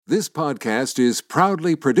This podcast is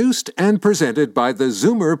proudly produced and presented by the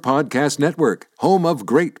Zoomer Podcast Network, home of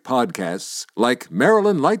great podcasts like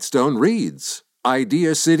Marilyn Lightstone Reads,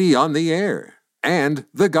 Idea City on the Air, and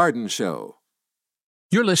The Garden Show.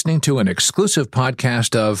 You're listening to an exclusive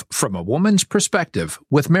podcast of From a Woman's Perspective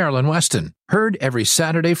with Marilyn Weston, heard every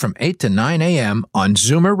Saturday from 8 to 9 a.m. on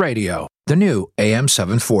Zoomer Radio, the new AM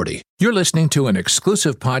 740. You're listening to an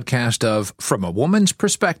exclusive podcast of From a Woman's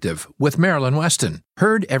Perspective with Marilyn Weston,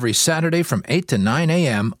 heard every Saturday from 8 to 9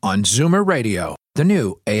 a.m. on Zoomer Radio, the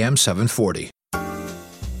new AM 740.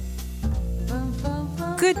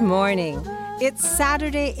 Good morning. It's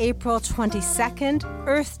Saturday, April 22nd,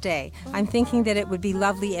 Earth Day. I'm thinking that it would be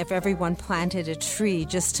lovely if everyone planted a tree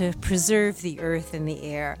just to preserve the earth and the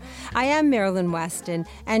air. I am Marilyn Weston,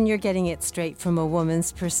 and you're getting it straight from a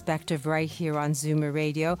woman's perspective right here on Zoomer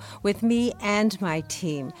Radio with me and my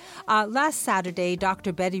team. Last Saturday,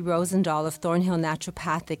 Dr. Betty Rosendahl of Thornhill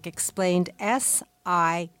Naturopathic explained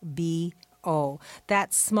SIBO,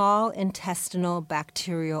 that small intestinal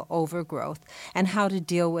bacterial overgrowth, and how to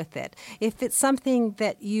deal with it. If it's something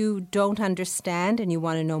that you don't understand and you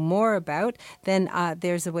want to know more about, then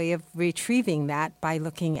there's a way of retrieving that by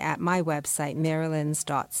looking at my website,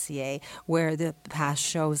 marilyns.ca, where the past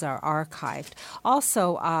shows are archived.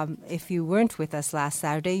 Also, if you weren't with us last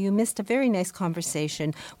Saturday, you missed a very nice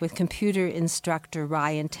conversation with computer instructor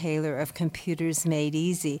Ryan Taylor of Computers Made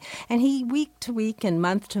Easy. And he, week to week and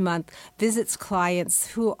month to month, visits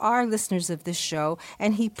clients who are listeners of this show,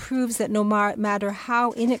 and he proves that no matter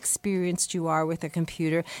how inexperienced you are with a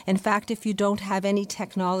computer, in fact, if you don't have any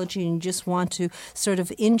technology and you just want to sort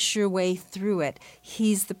of inch your way through it,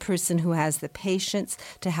 he's the person who has the patience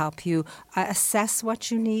to help you assess what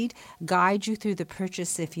you need, guide you through the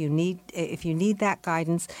purchase if you need that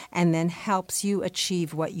guidance, and then helps you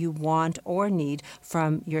achieve what you want or need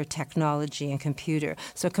from your technology and computer.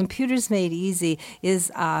 So Computers Made Easy is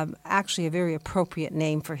actually a very appropriate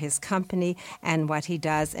name for his company and what he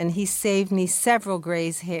does. And he saved me several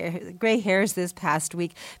gray hairs this past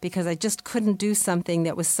week because I just couldn't do something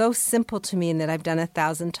that was so simple to me and that I've done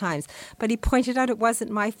 1,000 times. But he pointed out it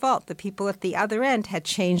wasn't my fault. The people at the other end had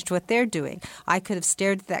changed what they're doing. I could have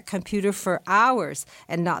stared at that computer for hours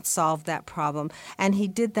and not solved that problem. And he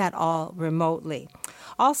did that all remotely.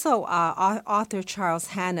 Also, author Charles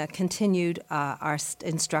Hanna continued our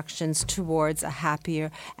instructions towards a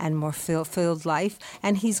happier and more fulfilled life,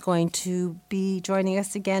 and he's going to be joining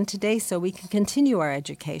us again today so we can continue our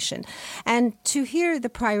education. And to hear the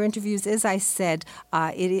prior interviews, as I said,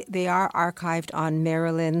 they are archived on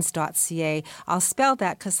marilyns.ca. I'll spell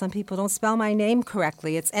that because some people don't spell my name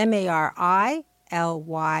correctly. It's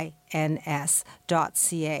MARILYNS.ca.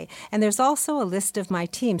 And there's also a list of my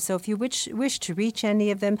team. So if you wish to reach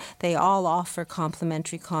any of them, they all offer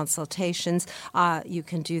complimentary consultations. You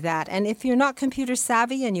can do that. And if you're not computer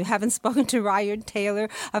savvy and you haven't spoken to Ryan Taylor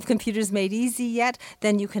of Computers Made Easy yet,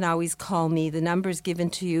 then you can always call me. The number is given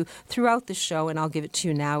to you throughout the show, and I'll give it to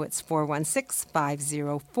you now. It's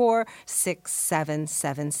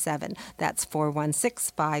 416-504-6777. That's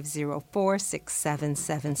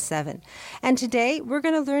 416-504-6777. And today, we're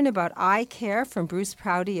going to learn about eye care from Bruce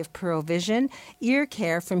Prouty of Pearl Vision, ear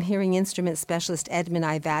care from hearing instrument specialist Edmund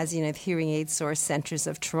Ivazian of Hearing Aid Source Centres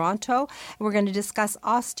of Toronto. We're going to discuss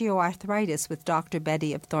osteoarthritis with Dr.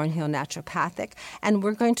 Betty of Thornhill Naturopathic, and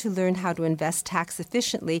we're going to learn how to invest tax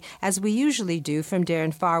efficiently, as we usually do, from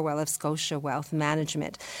Darren Farwell of Scotia Wealth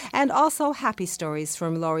Management. And also happy stories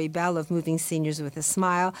from Laurie Bell of Moving Seniors with a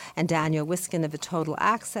Smile and Daniel Wiskin of the Total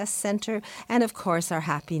Access Centre, and of course our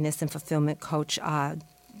happiness and fulfillment coach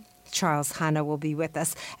Charles Hanna will be with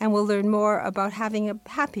us, and we'll learn more about having a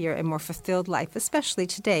happier and more fulfilled life, especially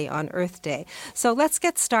today on Earth Day. So let's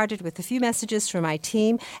get started with a few messages from my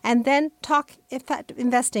team, and then talk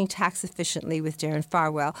investing tax efficiently with Darren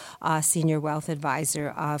Farwell, Senior Wealth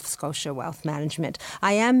Advisor of Scotia Wealth Management.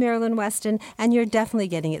 I am Marilyn Weston, and you're definitely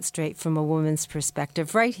getting it straight from a woman's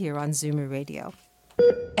perspective right here on Zoomer Radio.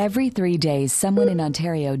 Every 3 days, someone in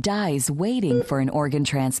Ontario dies waiting for an organ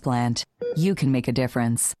transplant. You can make a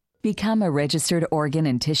difference. Become a registered organ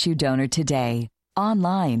and tissue donor today,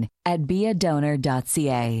 online at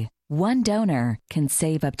beadonor.ca. One donor can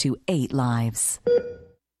save up to 8 lives.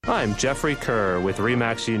 I'm Jeffrey Kerr with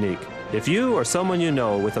RE/MAX Unique. If you or someone you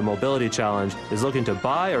know with a mobility challenge is looking to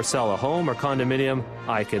buy or sell a home or condominium,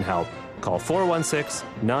 I can help. Call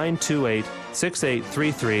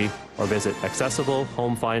 416-928-6833 or visit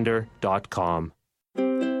accessiblehomefinder.com.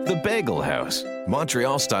 The Bagel House.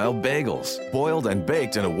 Montreal-style bagels, boiled and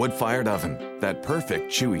baked in a wood-fired oven. That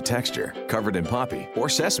perfect chewy texture, covered in poppy or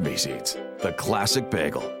sesame seeds. The classic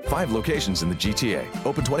bagel. 5 locations in the GTA.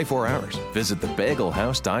 Open 24 hours. Visit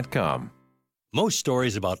thebagelhouse.com. Most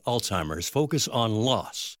stories about Alzheimer's focus on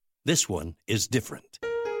loss. This one is different.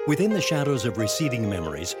 Within the shadows of receding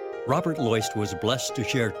memories, Robert Loist was blessed to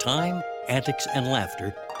share time, antics, and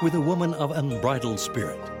laughter with a woman of unbridled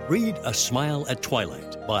spirit. Read A Smile at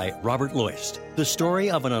Twilight by Robert Loist, the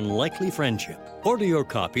story of an unlikely friendship. Order your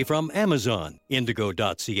copy from Amazon,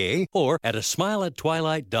 indigo.ca, or at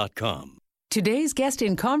asmileattwilight.com. Today's guest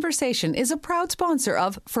in conversation is a proud sponsor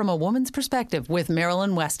of From a Woman's Perspective with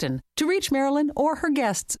Marilyn Weston. To reach Marilyn or her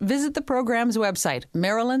guests, visit the program's website,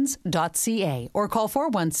 marilyns.ca, or call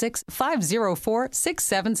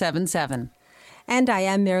 416-504-6777. And I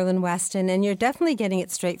am Marilyn Weston, and you're definitely getting it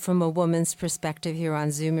straight from a woman's perspective here on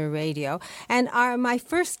Zoomer Radio. And my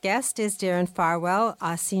first guest is Darren Farwell,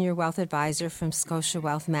 a Senior Wealth Advisor from Scotia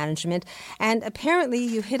Wealth Management. And apparently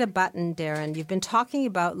you hit a button, Darren. You've been talking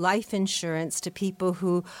about life insurance to people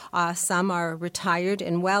who, some are retired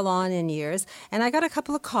and well on in years. And I got a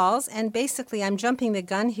couple of calls, and basically I'm jumping the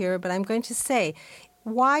gun here, but I'm going to say,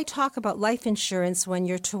 why talk about life insurance when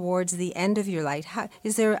you're towards the end of your life?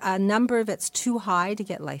 Is there a number that's too high to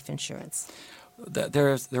get life insurance?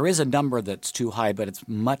 There is a number that's too high, but it's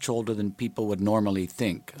much older than people would normally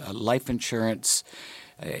think. Life insurance,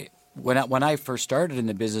 when I first started in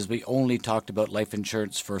the business, we only talked about life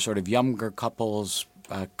insurance for sort of younger couples,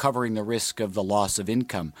 covering the risk of the loss of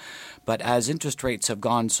income. But as interest rates have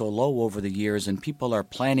gone so low over the years and people are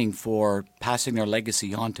planning for passing their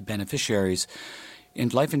legacy on to beneficiaries,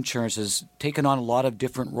 and life insurance has taken on a lot of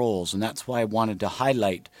different roles, and that's why I wanted to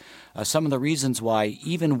highlight some of the reasons why,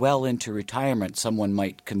 even well into retirement, someone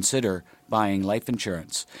might consider buying life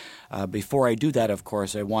insurance. Before I do that, of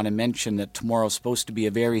course, I want to mention that tomorrow's supposed to be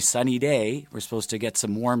a very sunny day. We're supposed to get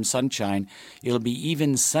some warm sunshine. It'll be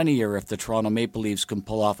even sunnier if the Toronto Maple Leafs can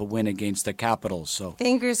pull off a win against the Capitals. So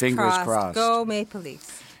fingers crossed. Go Maple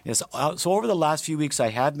Leafs. Yes. So over the last few weeks,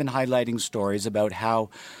 I have been highlighting stories about how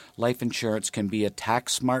life insurance can be a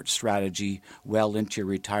tax-smart strategy well into your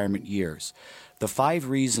retirement years. The 5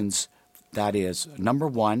 reasons, that is, number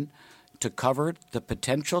 1, to cover the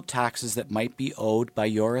potential taxes that might be owed by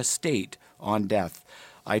your estate on death.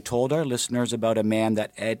 I told our listeners about a man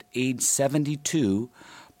that at age 72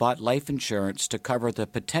 bought life insurance to cover the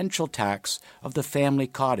potential tax of the family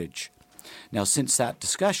cottage. Now, since that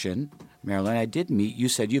discussion, Marilyn, I did meet, you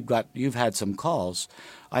said you've had some calls.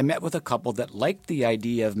 I met with a couple that liked the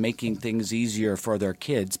idea of making things easier for their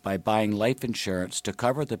kids by buying life insurance to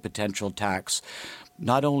cover the potential tax,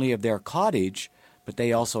 not only of their cottage, but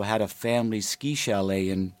they also had a family ski chalet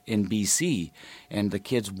in BC, and the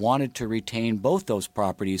kids wanted to retain both those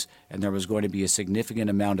properties, and there was going to be a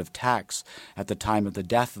significant amount of tax at the time of the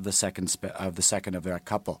death of the second of their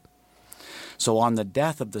couple. So on the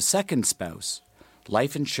death of the second spouse,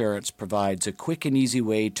 life insurance provides a quick and easy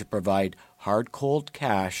way to provide hard, cold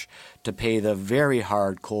cash to pay the very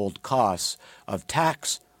hard, cold costs of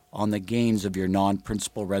tax on the gains of your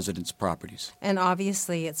non-principal residence properties. And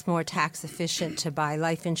obviously it's more tax efficient to buy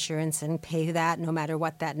life insurance and pay that no matter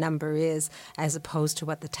what that number is, as opposed to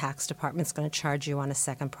what the tax department's going to charge you on a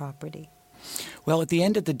second property. Well, at the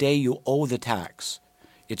end of the day, you owe the tax.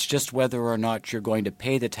 It's just whether or not you're going to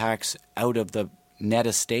pay the tax out of the net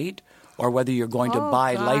estate or whether you're going to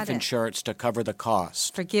buy life insurance to cover the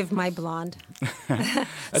cost. Forgive my blonde.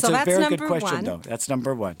 That's a very good question, though. That's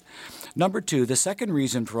number 1. Number 2, the second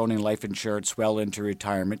reason for owning life insurance well into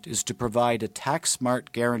retirement is to provide a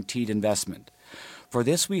tax-smart guaranteed investment. For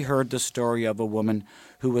this, we heard the story of a woman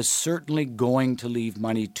who was certainly going to leave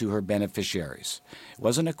money to her beneficiaries. It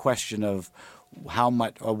wasn't a question of how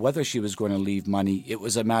much or whether she was going to leave money. It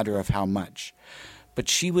was a matter of how much. But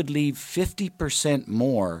she would leave 50%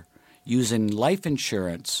 more using life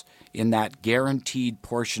insurance in that guaranteed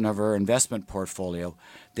portion of her investment portfolio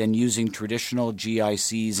than using traditional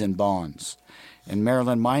GICs and bonds. And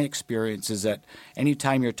Marilyn, my experience is that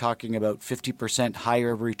anytime you're talking about 50%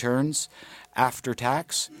 higher returns after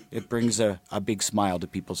tax, it brings a big smile to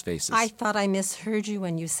people's faces. I thought I misheard you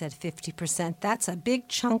when you said 50%. That's a big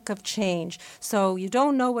chunk of change. So you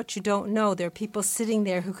don't know what you don't know. There are people sitting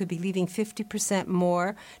there who could be leaving 50%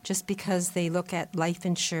 more just because they look at life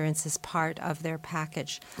insurance as part of their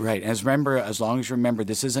package. Right. As long as you remember,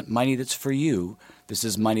 this isn't money that's for you. This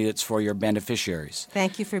is money that's for your beneficiaries.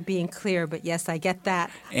 Thank you for being clear, but yes, I get that.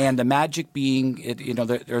 And the magic being,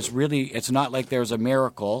 it's not like there's a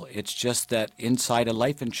miracle. It's just that inside a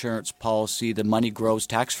life insurance policy, the money grows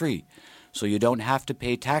tax-free. So you don't have to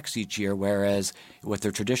pay tax each year, whereas with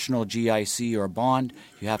a traditional GIC or bond,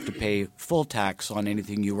 you have to pay full tax on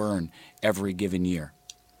anything you earn every given year.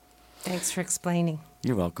 Thanks for explaining.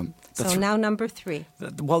 You're welcome. So now number 3.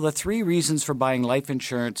 The 3 reasons for buying life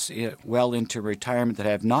insurance well into retirement that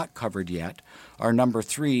I have not covered yet are number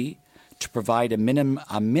 3, to provide a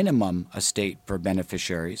minimum estate for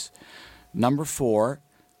beneficiaries. Number 4,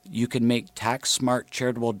 you can make tax-smart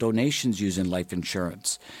charitable donations using life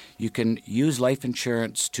insurance. You can use life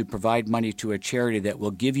insurance to provide money to a charity that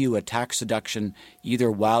will give you a tax deduction either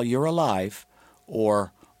while you're alive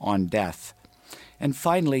or on death. And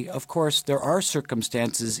finally, of course, there are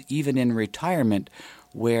circumstances, even in retirement,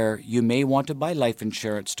 where you may want to buy life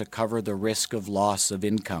insurance to cover the risk of loss of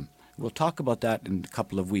income. We'll talk about that in a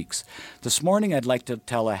couple of weeks. This morning, I'd like to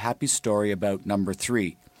tell a happy story about number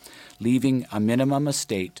 3, leaving a minimum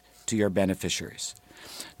estate to your beneficiaries.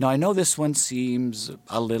 Now, I know this one seems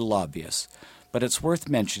a little obvious, but it's worth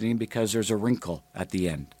mentioning because there's a wrinkle at the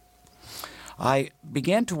end. I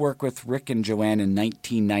began to work with Rick and Joanne in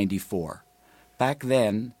 1994. Back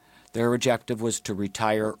then, their objective was to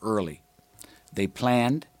retire early. They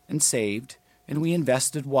planned and saved, and we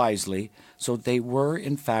invested wisely, so they were,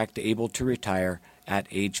 in fact, able to retire at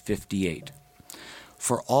age 58.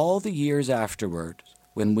 For all the years afterward,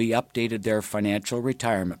 when we updated their financial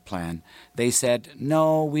retirement plan, they said,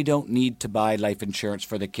 no, we don't need to buy life insurance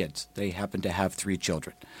for the kids. They happen to have 3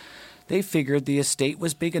 children. They figured the estate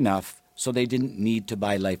was big enough, so they didn't need to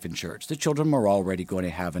buy life insurance. The children were already going to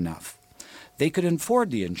have enough. They could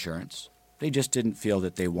afford the insurance. They just didn't feel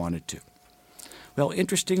that they wanted to. Well,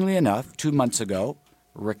 interestingly enough, 2 months ago,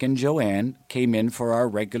 Rick and Joanne came in for our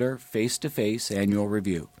regular face-to-face annual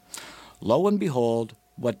review. Lo and behold,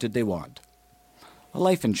 what did they want? A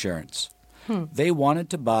life insurance. They wanted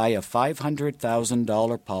to buy a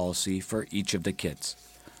 $500,000 policy for each of the kids.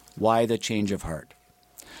 Why the change of heart?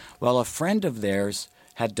 Well, a friend of theirs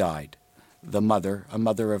had died. A mother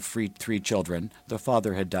of 3 children. The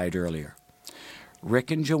father had died earlier.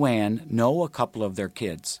 Rick and Joanne know a couple of their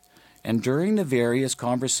kids, and during the various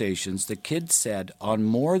conversations, the kids said on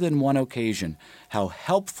more than one occasion how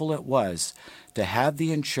helpful it was to have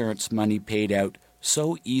the insurance money paid out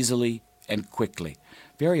so easily and quickly.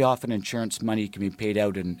 Very often, insurance money can be paid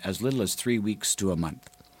out in as little as 3 weeks to a month.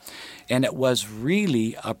 And it was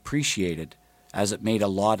really appreciated, as it made a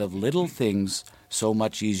lot of little things so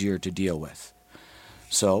much easier to deal with.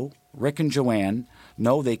 So, Rick and Joanne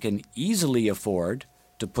know they can easily afford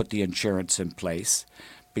to put the insurance in place,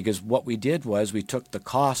 because what we did was we took the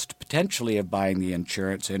cost potentially of buying the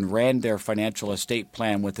insurance and ran their financial estate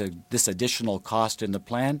plan with this additional cost in the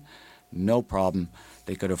plan. No problem.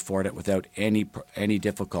 They could afford it without any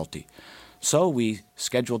difficulty. So we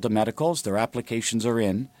scheduled the medicals. Their applications are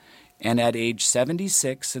in. And at age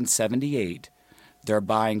 76 and 78, they're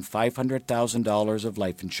buying $500,000 of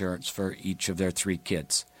life insurance for each of their 3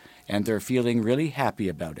 kids. And they're feeling really happy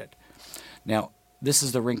about it. Now, this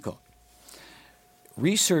is the wrinkle.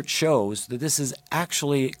 Research shows that this is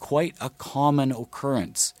actually quite a common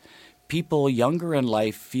occurrence. People younger in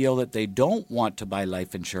life feel that they don't want to buy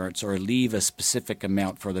life insurance or leave a specific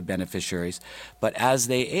amount for the beneficiaries, but as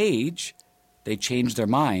they age, they change their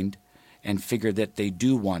mind and figure that they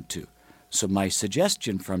do want to. So my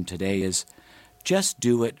suggestion from today is just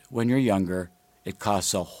do it when you're younger. It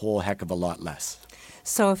costs a whole heck of a lot less.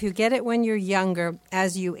 So if you get it when you're younger,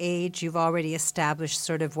 as you age, you've already established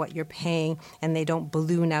sort of what you're paying, and they don't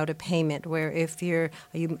balloon out a payment. Where if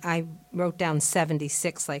I wrote down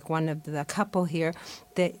 76, like one of the couple here,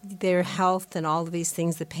 that their health and all of these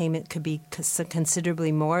things, the payment could be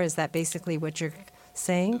considerably more. Is that basically what you're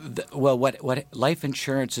saying? Well, what life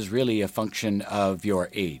insurance is really a function of your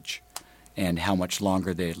age and how much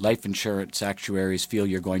longer the life insurance actuaries feel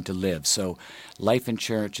you're going to live. So life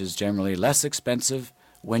insurance is generally less expensive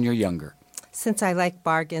when you're younger. Since I like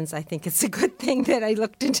bargains, I think it's a good thing that I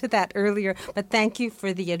looked into that earlier. But thank you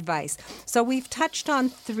for the advice. So we've touched on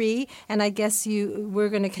 3, and I guess we're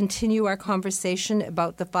going to continue our conversation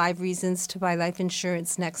about the 5 reasons to buy life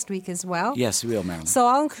insurance next week as well. Yes, we will, Marilyn. So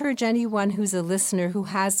I'll encourage anyone who's a listener who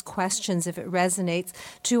has questions, if it resonates,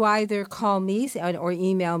 to either call me or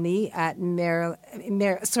email me at through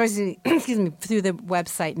the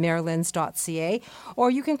website marilyns.ca,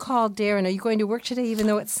 or you can call Darren. Are you going to work today, even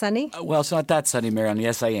though it's sunny? Well, it's not that sunny, Marilyn.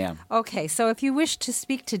 Yes, I am. Okay, so if you wish to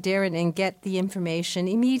speak to Darren and get the information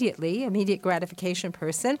immediate gratification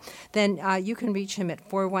person, then you can reach him at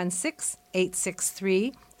 416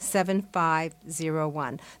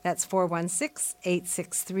 416-863-7501. That's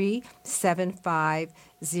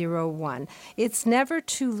 416-863-7501. It's never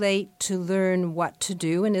too late to learn what to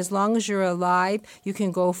do, and as long as you're alive, you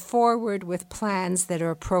can go forward with plans that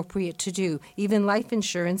are appropriate to do. Even life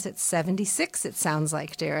insurance at 76, it sounds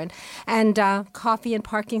like, Darren. And coffee and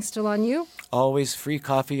parking still on you? Always free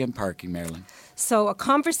coffee and parking, Marilyn. So a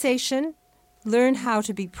conversation. Learn how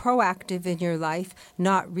to be proactive in your life,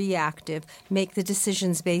 not reactive. Make the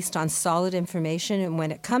decisions based on solid information. And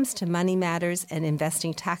when it comes to money matters and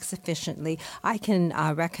investing tax efficiently, I can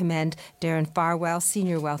recommend Darren Farwell,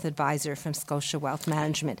 Senior Wealth Advisor from Scotia Wealth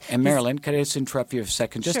Management. And Marilyn, can I just interrupt you for a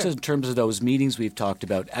second? Just Sure. in terms of those meetings we've talked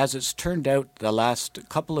about, as it's turned out, the last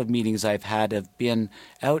couple of meetings I've had have been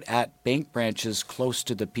out at bank branches close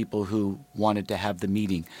to the people who wanted to have the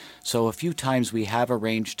meeting. So a few times we have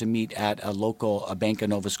arranged to meet at a Bank of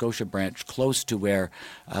Nova Scotia branch close to where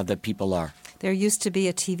the people are. There used to be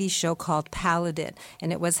a TV show called Paladin,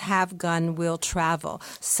 and it was Have Gun, Will Travel.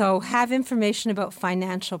 So have information about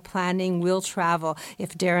financial planning, will travel,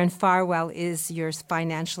 if Darren Farwell is your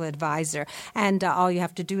financial advisor. And all you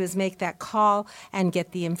have to do is make that call and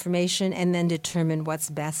get the information and then determine what's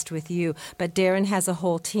best with you. But Darren has a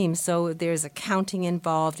whole team, so there's accounting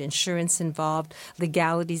involved, insurance involved,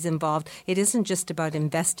 legalities involved. It isn't just about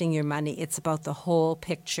investing your money, it's about the whole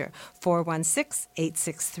picture.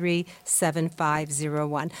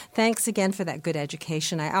 416-863-7501. Thanks again for that good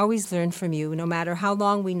education. I always learn from you. No matter how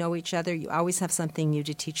long we know each other, you always have something new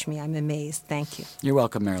to teach me. I'm amazed. Thank you. You're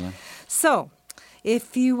welcome, Marilyn. So,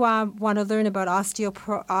 if you want to learn about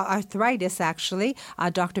osteoarthritis, actually,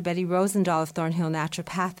 Dr. Betty Rosendahl of Thornhill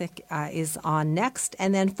Naturopathic is on next,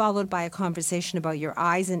 and then followed by a conversation about your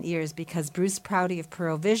eyes and ears, because Bruce Prouty of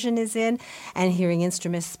Pearl Vision is in, and hearing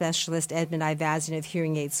instrument specialist Edmund Ivazian of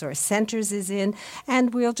Hearing Aid Source Centers is in,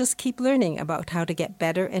 and we'll just keep learning about how to get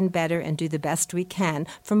better and better and do the best we can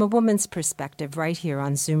from a woman's perspective right here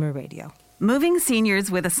on Zoomer Radio. Moving seniors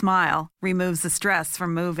with a smile removes the stress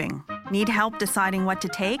from moving. Need help deciding what to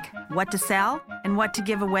take, what to sell, and what to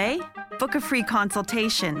give away? Book a free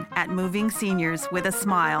consultation at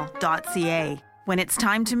movingseniorswithasmile.ca. When it's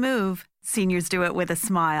time to move, seniors do it with a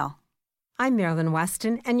smile. I'm Marilyn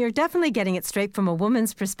Weston, and you're definitely getting it straight from a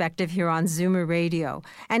woman's perspective here on Zoomer Radio.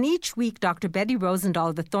 And each week, Dr. Betty Rosendahl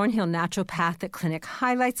of the Thornhill Naturopathic Clinic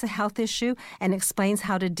highlights a health issue and explains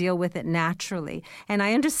how to deal with it naturally. And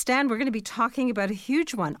I understand we're going to be talking about a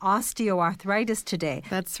huge one, osteoarthritis, today.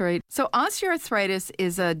 That's right. So osteoarthritis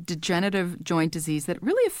is a degenerative joint disease that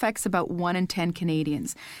really affects about 1 in 10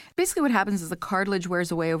 Canadians. Basically what happens is the cartilage wears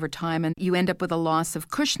away over time, and you end up with a loss of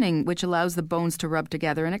cushioning, which allows the bones to rub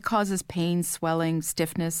together, and it causes pain, swelling,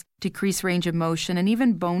 stiffness, decreased range of motion, and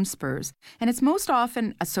even bone spurs. And it's most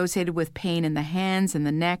often associated with pain in the hands and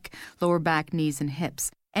the neck, lower back, knees, and hips.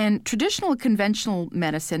 And traditional conventional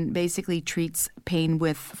medicine basically treats pain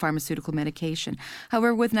with pharmaceutical medication.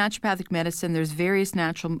 However, with naturopathic medicine, there's various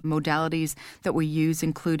natural modalities that we use,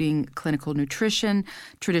 including clinical nutrition,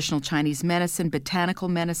 traditional Chinese medicine, botanical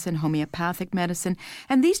medicine, homeopathic medicine.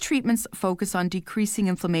 And these treatments focus on decreasing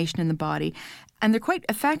inflammation in the body. And they're quite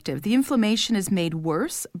effective. The inflammation is made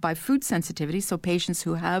worse by food sensitivity, so patients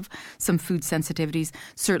who have some food sensitivities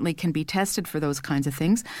certainly can be tested for those kinds of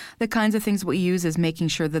things. The kinds of things we use is making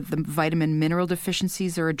sure that the vitamin mineral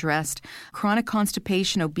deficiencies are addressed. Chronic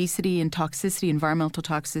constipation, obesity, and toxicity, environmental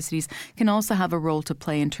toxicities, can also have a role to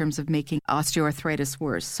play in terms of making osteoarthritis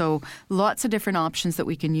worse. So lots of different options that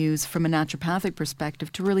we can use from a naturopathic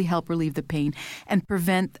perspective to really help relieve the pain and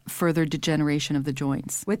prevent further degeneration of the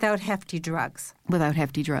joints. Without hefty drugs. Without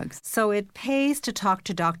hefty drugs. So it pays to talk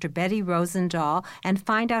to Dr. Betty Rosendahl and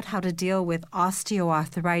find out how to deal with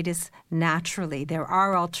osteoarthritis naturally. There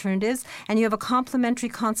are alternatives, and you have a complimentary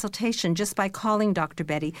consultation just by calling Dr.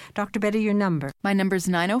 Betty. Dr. Betty, your number? My number is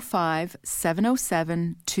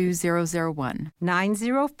 905-707-2001.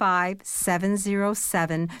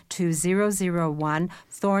 905-707-2001.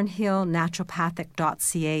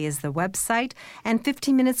 ThornhillNaturopathic.ca is the website, and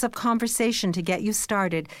 15 minutes of conversation to get you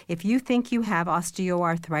started. If you think you have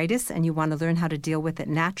osteoarthritis and you want to learn how to deal with it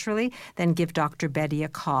naturally, then give Dr. Betty a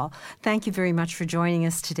call. Thank you very much for joining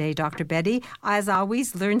us today, Dr. Betty. As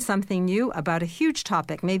always, learn something new about a huge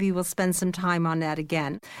topic. Maybe we'll spend some time on that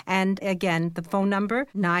again. And again, the phone number,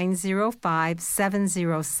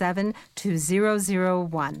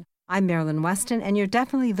 905-707-2001. I'm Marilyn Weston, and you're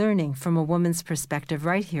definitely learning from a woman's perspective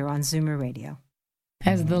right here on Zoomer Radio.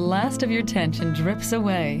 As the last of your tension drips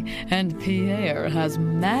away and Pierre has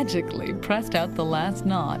magically pressed out the last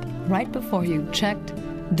knot right before you checked,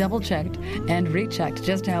 double-checked, and rechecked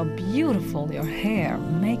just how beautiful your hair,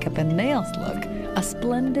 makeup, and nails look, a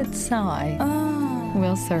splendid sigh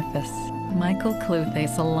will surface. Michael Cluthe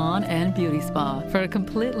Salon and Beauty Spa. For a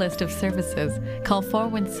complete list of services, call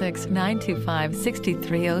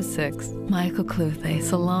 416-925-6306. Michael Cluthe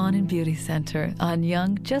Salon and Beauty Center on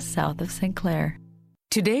Yonge, just south of St. Clair.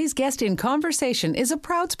 Today's guest in conversation is a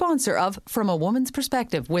proud sponsor of From a Woman's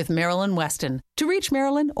Perspective with Marilyn Weston. To reach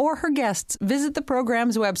Marilyn or her guests, visit the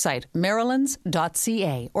program's website,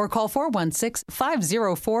 marilyns.ca, or call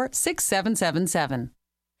 416-504-6777.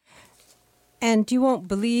 And you won't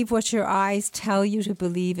believe what your eyes tell you to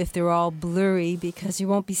believe if they're all blurry, because you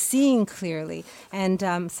won't be seeing clearly.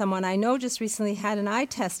 And someone I know just recently had an eye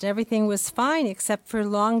test. Everything was fine except for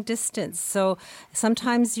long distance. So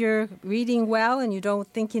sometimes you're reading well and you don't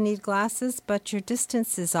think you need glasses, but your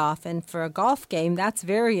distance is off. And for a golf game, that's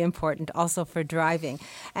very important, also for driving.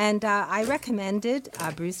 And I recommended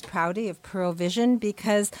Bruce Prouty of Pearl Vision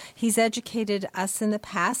because he's educated us in the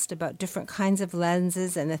past about different kinds of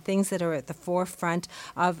lenses and the things that are at the forefront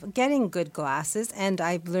of getting good glasses, and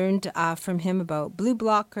I've learned from him about blue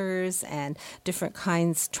blockers and different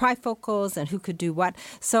kinds, trifocals, and who could do what.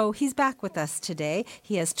 So he's back with us today.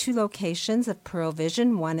 He has 2 locations of Pearl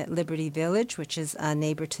Vision, one at Liberty Village, which is a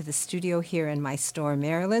neighbor to the studio here in my store,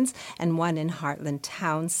 Marilyn's, and one in Heartland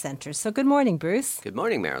Town Centre. So good morning, Bruce. Good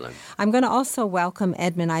morning, Marilyn. I'm going to also welcome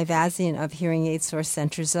Edmund Ivazian of Hearing Aid Source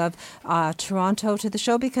Centres of Toronto to the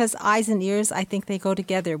show, because eyes and ears, I think they go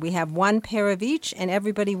together. We have one pair of each, and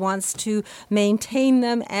everybody wants to maintain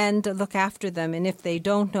them and look after them. And if they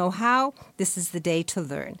don't know how, this is the day to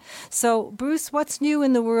learn. So, Bruce, what's new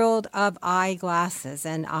in the world of eyeglasses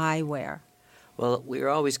and eyewear? Well, we're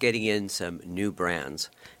always getting in some new brands,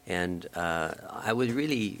 and I would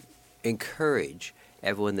really encourage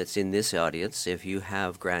everyone that's in this audience, if you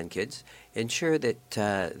have grandkids, ensure that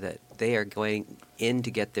that they are going in to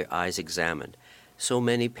get their eyes examined. So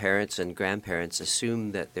many parents and grandparents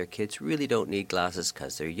assume that their kids really don't need glasses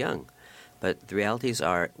because they're young. But the realities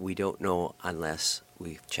are we don't know unless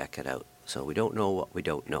we check it out. So we don't know what we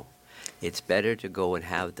don't know. It's better to go and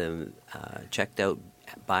have them checked out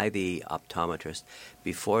by the optometrist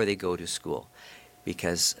before they go to school,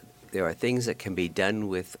 because there are things that can be done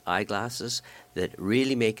with eyeglasses that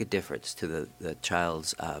really make a difference to the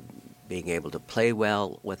child's being able to play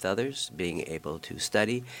well with others, being able to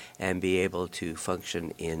study, and be able to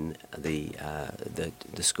function in the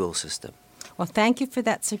school system. Well, thank you for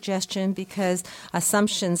that suggestion, because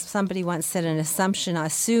assumptions, somebody once said an assumption,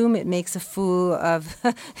 assume it makes a fool of...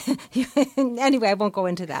 Anyway, I won't go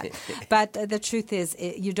into that. But the truth is,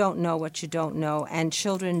 you don't know what you don't know, and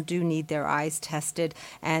children do need their eyes tested,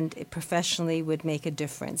 and it professionally would make a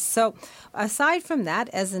difference. So aside from that,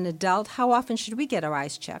 as an adult, how often should we get our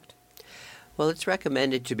eyes checked? Well, it's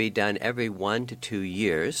recommended to be done every 1 to 2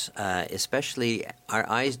 years, especially our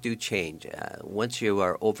eyes do change. Once you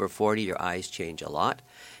are over 40, your eyes change a lot.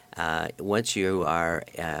 Once you are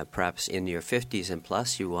perhaps in your 50s and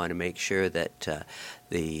plus, you want to make sure that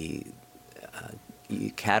the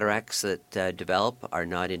cataracts that develop are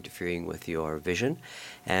not interfering with your vision.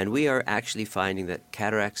 And we are actually finding that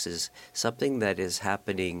cataracts is something that is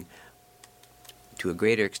happening to a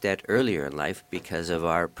greater extent earlier in life because of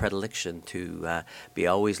our predilection to be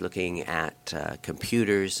always looking at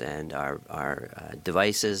computers and our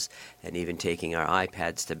devices, and even taking our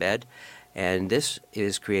iPads to bed. And this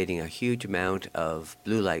is creating a huge amount of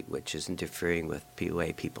blue light, which is interfering with the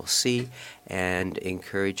way people see and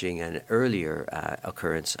encouraging an earlier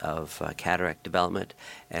occurrence of cataract development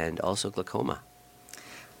and also glaucoma.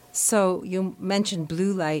 So you mentioned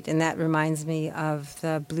blue light, and that reminds me of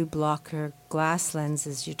the blue blocker glass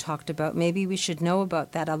lenses you talked about. Maybe we should know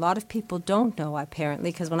about that. A lot of people don't know,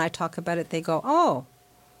 apparently, because when I talk about it, they go, oh.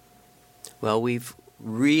 Well, we've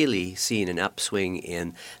really seen an upswing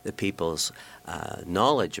in the people's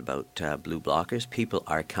knowledge about blue blockers. People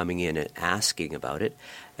are coming in and asking about it,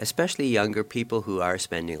 especially younger people who are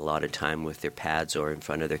spending a lot of time with their pads or in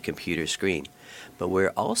front of their computer screen. But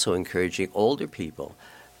we're also encouraging older people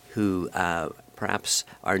who perhaps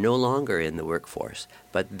are no longer in the workforce,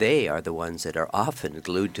 but they are the ones that are often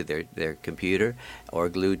glued to their computer or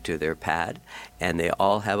glued to their pad, and they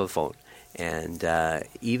all have a phone. And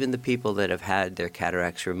even the people that have had their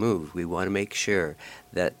cataracts removed, we want to make sure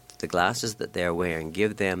that the glasses that they're wearing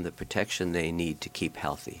give them the protection they need to keep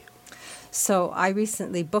healthy. So I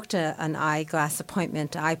recently booked an eye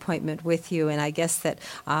appointment with you, and I guess that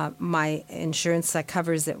my insurance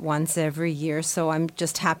covers it once every year, so I'm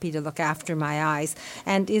just happy to look after my eyes.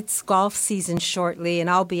 And it's golf season shortly, and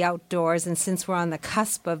I'll be outdoors, and since we're on the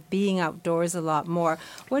cusp of being outdoors a lot more,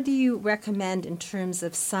 what do you recommend in terms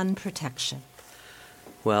of sun protection?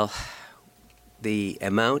 Well, the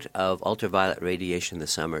amount of ultraviolet radiation in the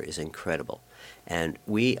summer is incredible. And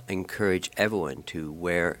we encourage everyone to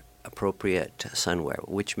wear appropriate sunwear,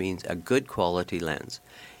 which means a good quality lens.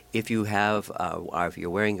 If you have, or if you're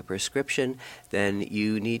wearing a prescription, then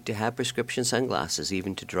you need to have prescription sunglasses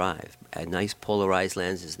even to drive. A nice polarized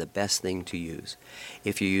lens is the best thing to use.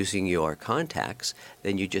 If you're using your contacts,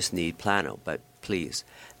 then you just need plano. But please,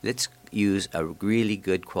 let's use a really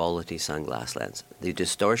good quality sunglass lens. The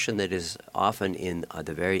distortion that is often in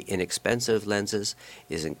the very inexpensive lenses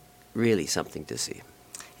is really something to see.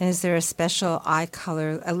 And is there a special eye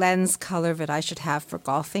color, a lens color that I should have for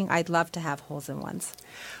golfing? I'd love to have holes-in-ones.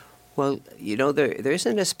 Well, you know, there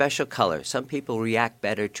isn't a special color. Some people react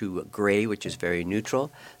better to gray, which is very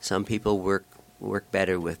neutral. Some people work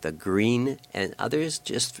better with a green, and others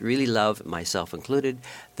just really love, myself included,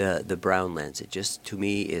 the brown lens. It just, to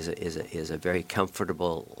me, is a very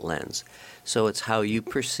comfortable lens. So it's how you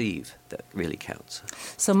perceive that really counts.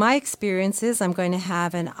 So my experience is I'm going to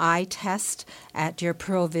have an eye test at your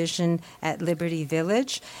Pearl Vision at Liberty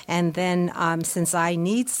Village. And then since I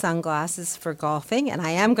need sunglasses for golfing, and I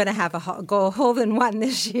am going to have a hole-in-one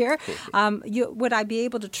this year, would I be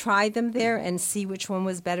able to try them there and see which one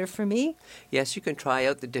was better for me? Yes, you can try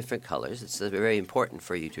out the different colors. It's very important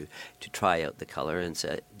for you to try out the color and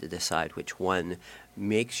to decide which one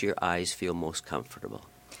makes your eyes feel most comfortable.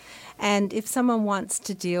 And if someone wants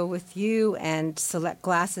to deal with you and select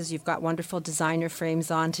glasses, you've got wonderful designer frames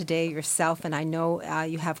on today yourself, and I know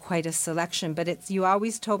you have quite a selection. But you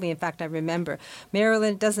always told me, in fact, I remember,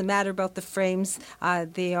 Marilyn, it doesn't matter about the frames.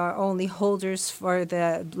 They are only holders for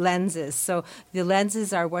the lenses. So the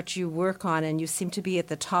lenses are what you work on, and you seem to be at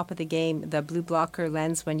the top of the game. The blue blocker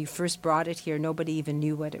lens, when you first brought it here, nobody even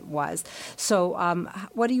knew what it was. So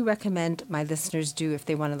what do you recommend my listeners do if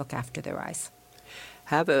they want to look after their eyes?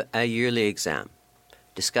 Have a yearly exam.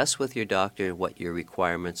 Discuss with your doctor what your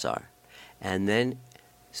requirements are. And then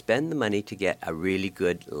spend the money to get a really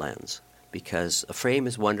good lens. Because a frame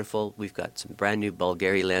is wonderful. We've got some brand new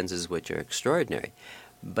Bulgari lenses which are extraordinary.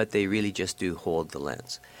 But they really just do hold the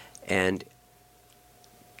lens. And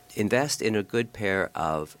invest in a good pair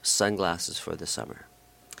of sunglasses for the summer.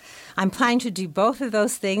 I'm planning to do both of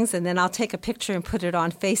those things, and then I'll take a picture and put it on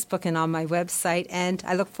Facebook and on my website. And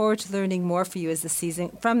I look forward to learning more for you as the season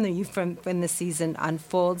when the season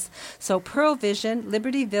unfolds. So Pearl Vision,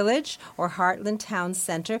 Liberty Village, or Heartland Town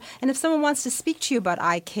Centre. And if someone wants to speak to you about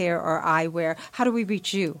eye care or eyewear, how do we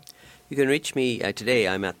reach you? You can reach me today.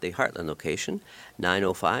 I'm at the Heartland location,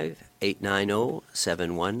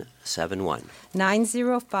 905-890-7171.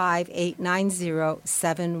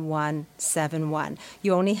 905-890-7171.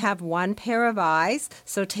 You only have one pair of eyes,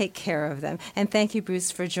 so take care of them. And thank you,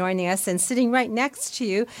 Bruce, for joining us. And sitting right next to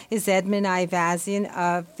you is Edmund Ivazian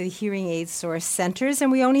of the Hearing Aid Source Centers,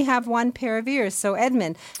 and we only have one pair of ears. So,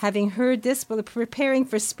 Edmund, having heard this, we're preparing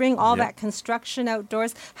for spring, all that construction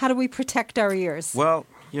outdoors, how do we protect our ears? Well,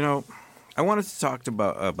 you know, I wanted to talk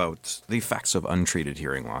about the effects of untreated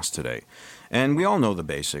hearing loss today. And we all know the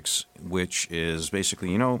basics, which is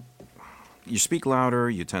basically, you know, you speak louder,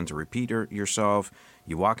 you tend to repeat yourself,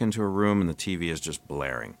 you walk into a room and the TV is just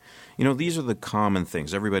blaring. You know, these are the common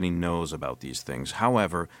things. Everybody knows about these things.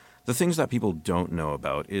 However, the things that people don't know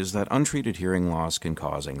about is that untreated hearing loss can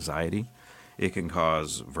cause anxiety. It can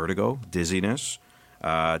cause vertigo, dizziness,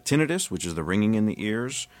 tinnitus, which is the ringing in the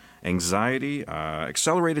ears, anxiety,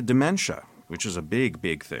 accelerated dementia, which is a big,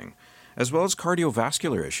 big thing, as well as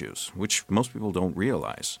cardiovascular issues, which most people don't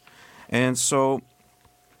realize. And so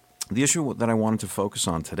the issue that I wanted to focus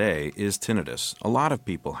on today is tinnitus. A lot of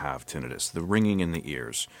people have tinnitus, the ringing in the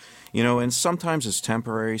ears. You know, and sometimes it's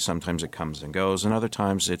temporary, sometimes it comes and goes, and other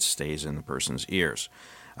times it stays in the person's ears.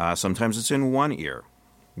 Sometimes it's in one ear,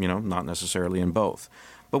 you know, not necessarily in both.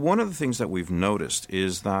 But one of the things that we've noticed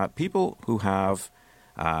is that people who have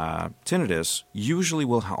tinnitus usually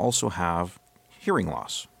will also have hearing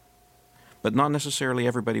loss. But not necessarily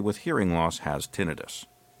everybody with hearing loss has tinnitus,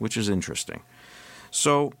 which is interesting.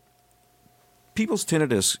 So people's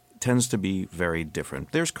tinnitus tends to be very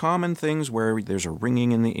different. There's common things where there's a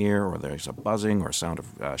ringing in the ear or there's a buzzing or a sound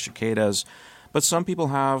of cicadas, but some people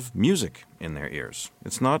have music in their ears.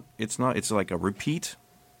 It's like a repeat,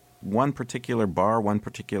 one particular bar, one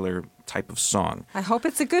particular type of song. I hope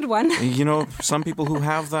it's a good one. You know, some people who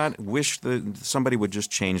have that wish that somebody would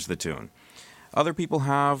just change the tune. Other people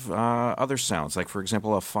have other sounds, like, for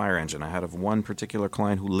example, a fire engine. I had one particular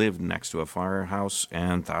client who lived next to a firehouse,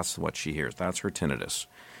 and that's what she hears. That's her tinnitus.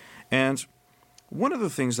 And one of the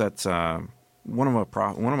things that one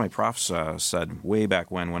of my profs said way back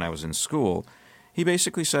when I was in school, he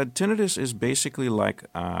basically said tinnitus is basically like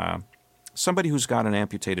somebody who's got an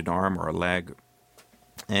amputated arm or a leg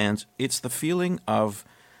And it's the feeling of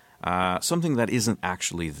something that isn't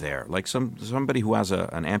actually there. Like somebody who has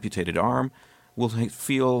an amputated arm will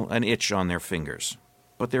feel an itch on their fingers,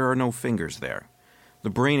 but there are no fingers there. The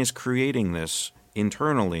brain is creating this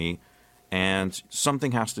internally, and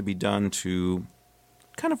something has to be done to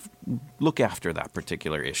kind of look after that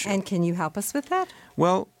particular issue. And can you help us with that?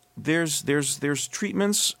 Well, there's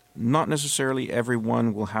treatments. Not necessarily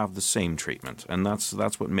everyone will have the same treatment, and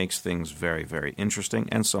that's what makes things very, very interesting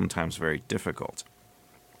and sometimes very difficult.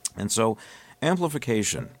 And so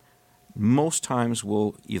amplification most times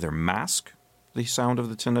will either mask the sound of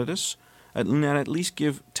the tinnitus and at least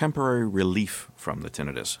give temporary relief from the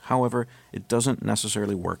tinnitus. However, it doesn't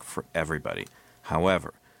necessarily work for everybody.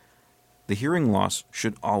 However, the hearing loss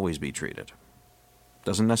should always be treated.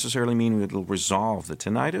 Doesn't necessarily mean it'll resolve the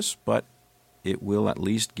tinnitus, but it will at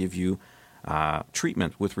least give you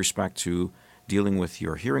treatment with respect to dealing with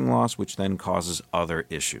your hearing loss, which then causes other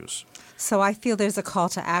issues. So I feel there's a call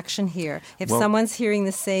to action here. If someone's hearing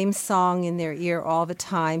the same song in their ear all the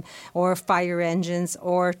time, or fire engines,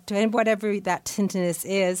 or whatever that tinnitus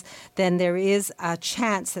is, then there is a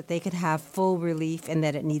chance that they could have full relief and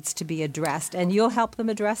that it needs to be addressed. And you'll help them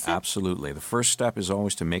address it? Absolutely. The first step is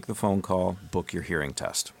always to make the phone call, book your hearing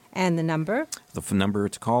test. And the number? The number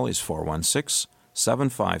to call is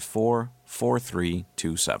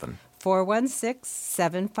 416-754-4327.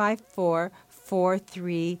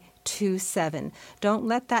 416-754-4327. Don't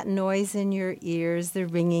let that noise in your ears, the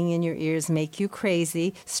ringing in your ears, make you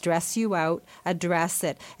crazy, stress you out. Address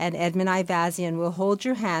it. And Edmund Ivazian will hold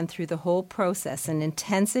your hand through the whole process, an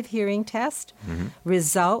intensive hearing test,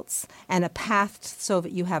 results, and a path so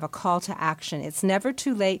that you have a call to action. It's never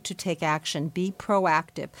too late to take action. Be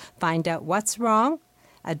proactive. Find out what's wrong,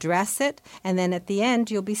 address it, and then at the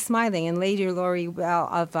end you'll be smiling. And later Lori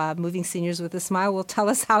of Moving Seniors with a Smile will tell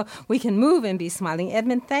us how we can move and be smiling.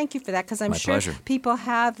 Edmund, thank you for that, because I'm sure pleasure. People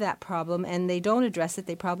have that problem and they don't address it.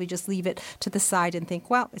 They probably just leave it to the side and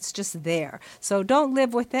think, well, it's just there. So don't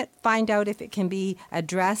live with it. Find out if it can be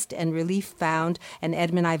addressed and relief found, and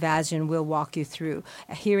Edmund Ivazian will walk you through.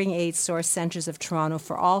 Hearing Aid Source Centres of Toronto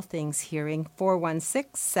for all things hearing,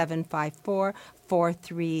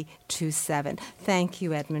 416-754-4327. Thank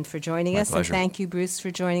you, Edmund, for joining us. Pleasure. And thank you, Bruce,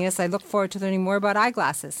 for joining us. I look forward to learning more about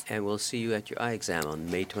eyeglasses. And we'll see you at your eye exam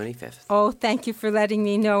on May 25th. Oh, thank you for letting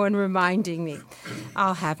me know and reminding me.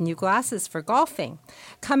 I'll have new glasses for golfing.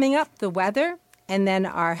 Coming up, the weather. And then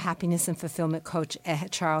our happiness and fulfillment coach,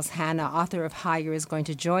 Charles Hanna, author of Higher, is going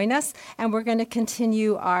to join us. And we're going to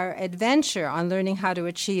continue our adventure on learning how to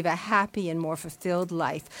achieve a happy and more fulfilled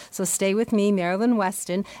life. So stay with me, Marilyn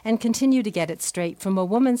Weston, and continue to get it straight from a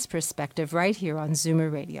woman's perspective right here on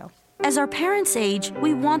Zoomer Radio. As our parents age,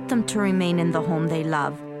 we want them to remain in the home they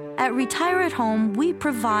love. At Retire at Home, we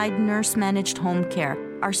provide nurse-managed home care.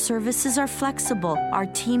 Our services are flexible, our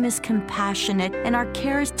team is compassionate, and our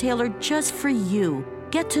care is tailored just for you.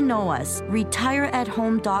 Get to know us,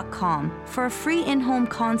 retireathome.com. For a free in-home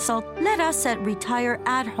consult, let us at Retire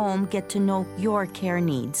at Home get to know your care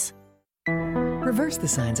needs. Reverse the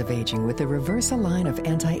signs of aging with the Reversa line of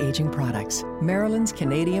anti-aging products. Maryland's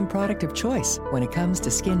Canadian product of choice when it comes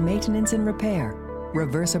to skin maintenance and repair.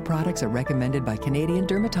 Reversa products are recommended by Canadian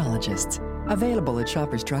dermatologists. Available at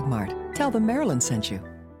Shoppers Drug Mart. Tell them Maryland sent you.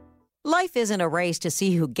 Life isn't a race to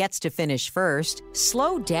see who gets to finish first.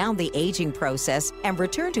 Slow down the aging process and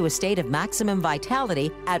return to a state of maximum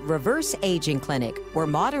vitality at Reverse Aging Clinic, where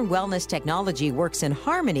modern wellness technology works in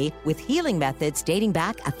harmony with healing methods dating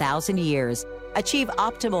back 1,000 years. Achieve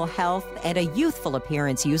optimal health and a youthful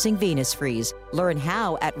appearance using Venus Freeze. Learn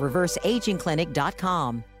how at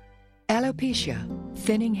reverseagingclinic.com. Alopecia,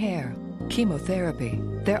 thinning hair, chemotherapy.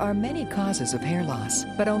 There are many causes of hair loss,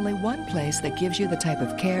 but only one place that gives you the type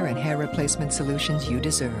of care and hair replacement solutions you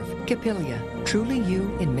deserve. Capilia, Truly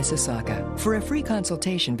You in Mississauga. For a free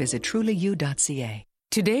consultation, visit trulyu.ca.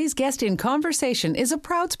 Today's guest in conversation is a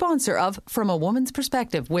proud sponsor of From a Woman's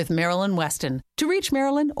Perspective with Marilyn Weston. To reach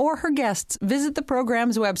Marilyn or her guests, visit the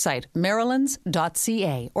program's website,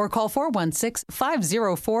 marilyns.ca, or call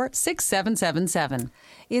 416-504-6777.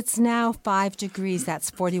 It's now 5 degrees, that's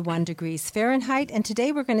 41 degrees Fahrenheit, and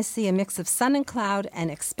today we're going to see a mix of sun and cloud, an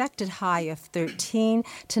expected high of 13.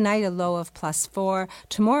 Tonight, a low of +4.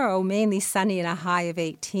 Tomorrow, mainly sunny and a high of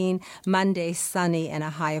 18. Monday, sunny and a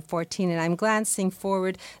high of 14. And I'm glancing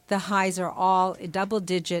forward, the highs are all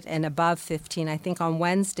double-digit and above 15. I think on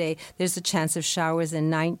Wednesday, there's a chance of showers in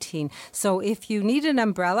 19. So if you need an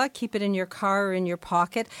umbrella, keep it in your car or in your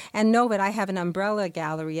pocket. And know that I have an umbrella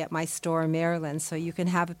gallery at my store in Maryland, so you can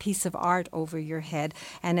have a piece of art over your head.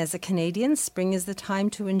 And as a Canadian, spring is the time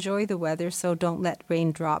to enjoy the weather, so don't let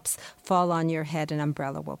raindrops fall on your head. An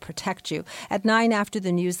umbrella will protect you. At 9 after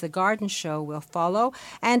the news, the garden show will follow.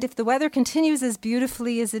 And if the weather continues as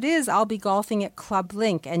beautifully as it is, I'll be golfing at Club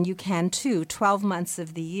Link, and you can too, 12 months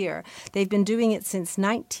of the year. They've been doing it since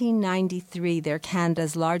 1993. They're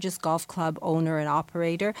Canada's largest golf club owner and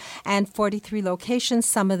operator, and 43 locations,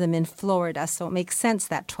 some of them in Florida, so it makes sense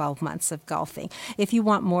that 12 months of golfing. If you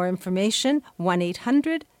want more information,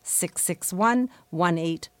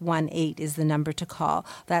 1-800-661-1818 is the number to call.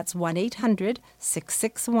 That's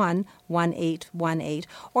 1-800-661-1818.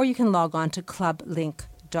 Or you can log on to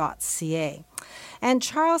clublink.ca. And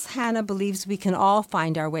Charles Hanna believes we can all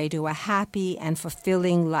find our way to a happy and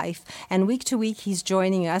fulfilling life. And week to week, he's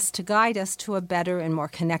joining us to guide us to a better and more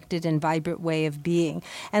connected and vibrant way of being.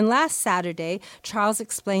 And last Saturday, Charles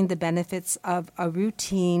explained the benefits of a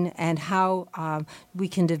routine and how we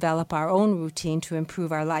can develop our own routine to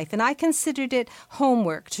improve our life. And I considered it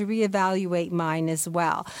homework to reevaluate mine as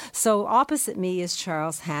well. So opposite me is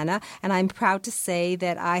Charles Hanna, and I'm proud to say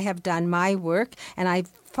that I have done my work, and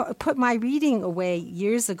I've put my reading away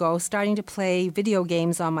years ago, starting to play video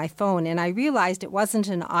games on my phone, and I realized it wasn't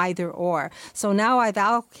an either or. So now I've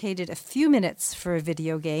allocated a few minutes for a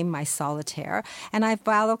video game, my solitaire, and I've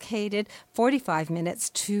allocated 45 minutes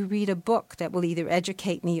to read a book that will either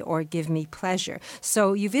educate me or give me pleasure.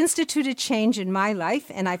 So you've instituted change in my life,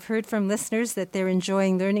 and I've heard from listeners that they're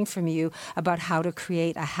enjoying learning from you about how to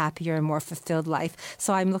create a happier and more fulfilled life.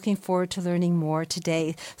 So I'm looking forward to learning more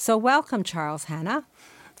today. So welcome, Charles Hanna.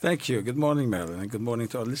 Thank you. Good morning, Marilyn, and good morning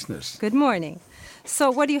to our listeners. Good morning. So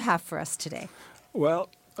what do you have for us today? Well,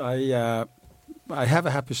 I have a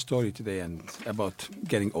happy story today and about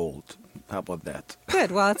getting old. How about that? Good.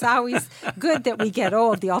 Well, it's always good that we get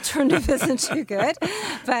old. The alternative isn't too good.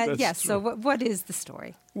 But That's yes, true. so what is the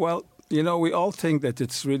story? Well, you know, we all think that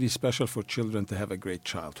it's really special for children to have a great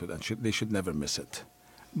childhood and they should never miss it.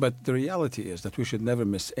 But the reality is that we should never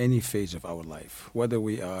miss any phase of our life, whether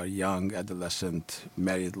we are young, adolescent,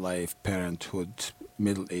 married life, parenthood,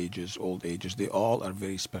 middle ages, old ages. They all are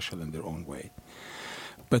very special in their own way.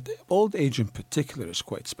 But old age in particular is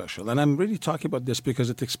quite special. And I'm really talking about this because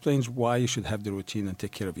it explains why you should have the routine and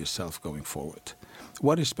take care of yourself going forward.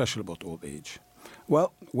 What is special about old age?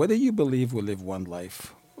 Well, whether you believe we live one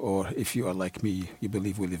life, or if you are like me, you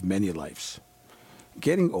believe we live many lives,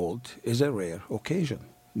 getting old is a rare occasion.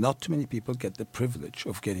 Not too many people get the privilege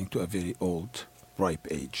of getting to a very old, ripe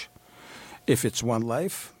age. If it's one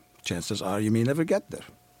life, chances are you may never get there.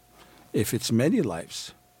 If it's many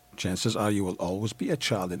lives, chances are you will always be a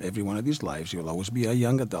child in every one of these lives. You will always be a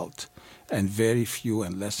young adult, and very few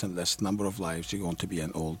and less number of lives you're going to be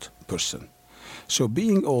an old person. So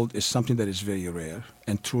being old is something that is very rare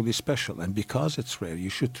and truly special. And because it's rare, you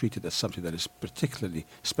should treat it as something that is particularly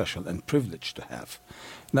special and privileged to have.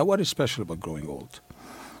 Now, what is special about growing old?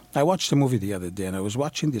 I watched a movie the other day, and I was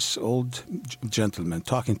watching this old gentleman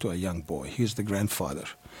talking to a young boy. He's the grandfather,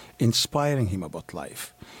 inspiring him about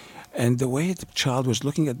life. And the way the child was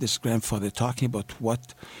looking at this grandfather, talking about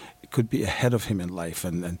what could be ahead of him in life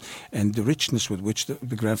and the richness with which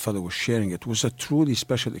the grandfather was sharing it was a truly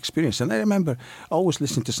special experience. And I remember always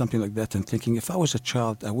listening to something like that and thinking, if I was a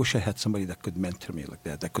child, I wish I had somebody that could mentor me like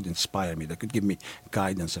that could inspire me, that could give me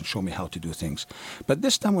guidance and show me how to do things. But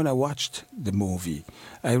this time when I watched the movie,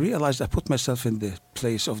 I realized I put myself in the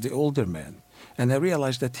place of the older man. And I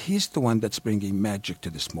realized that he's the one that's bringing magic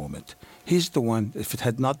to this moment. He's the one, if it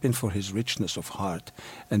had not been for his richness of heart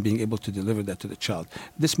and being able to deliver that to the child,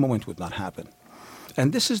 this moment would not happen.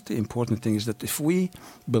 And this is the important thing, is that if we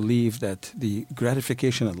believe that the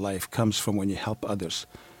gratification in life comes from when you help others,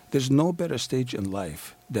 there's no better stage in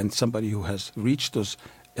life than somebody who has reached those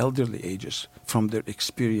elderly ages from their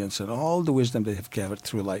experience and all the wisdom they have gathered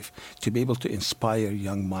through life to be able to inspire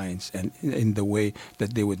young minds and in the way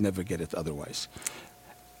that they would never get it otherwise.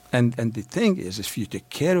 And the thing is, if you take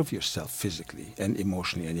care of yourself physically and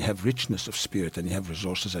emotionally, and you have richness of spirit, and you have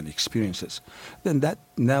resources and experiences, then that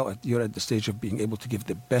now you're at the stage of being able to give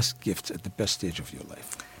the best gifts at the best stage of your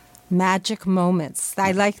life. magic moments.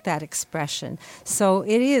 I like that expression. So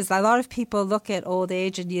it is. A lot of people look at old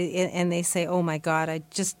age and they say, oh my God, I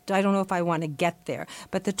don't know if I want to get there.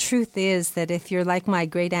 But the truth is that if you're like my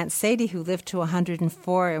great Aunt Sadie, who lived to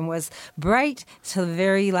 104 and was bright till the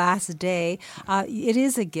very last day, it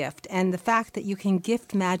is a gift. And the fact that you can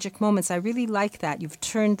gift magic moments, I really like that. You've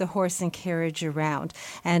turned the horse and carriage around.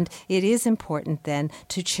 And it is important then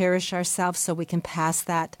to cherish ourselves so we can pass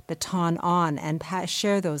that baton on and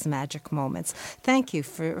share those magic moments. Thank you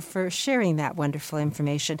for sharing that wonderful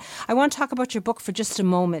information. I want to talk about your book for just a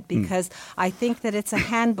moment because I think that it's a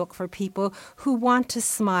handbook for people who want to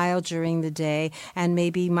smile during the day and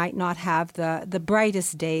maybe might not have the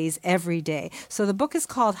brightest days every day. So the book is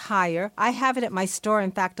called Higher. I have it at my store.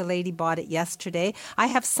 In fact, a lady bought it yesterday. I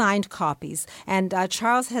have signed copies. And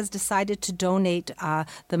Charles has decided to donate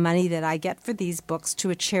the money that I get for these books to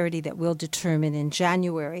a charity that we'll determine in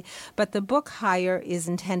January. But the book Higher is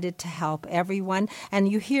intended to help everyone.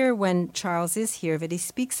 And you hear when Charles is here that he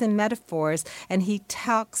speaks in metaphors and he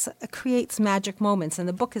creates magic moments. And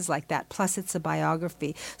the book is like that. Plus, it's a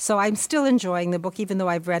biography. So I'm still enjoying the book, even though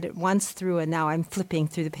I've read it once through and now I'm flipping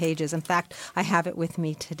through the pages. In fact, I have it with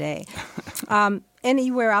me today.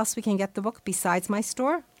 Anywhere else we can get the book besides my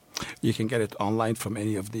store? You can get it online from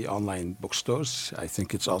any of the online bookstores. I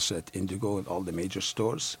think it's also at Indigo and all the major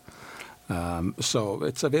stores. So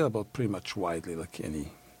it's available pretty much widely, like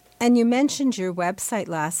any. And you mentioned your website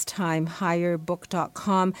last time,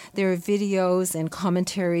 higherbook.com. There are videos and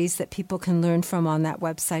commentaries that people can learn from on that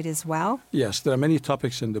website as well? Yes, there are many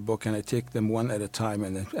topics in the book, and I take them one at a time,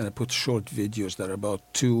 and I put short videos that are about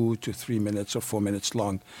 2 to 3 minutes or 4 minutes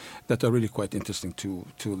long that are really quite interesting to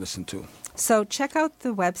listen to. So check out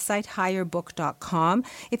the website, higherbook.com.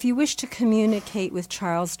 If you wish to communicate with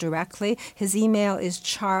Charles directly, his email is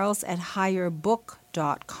charles@higherbook.com.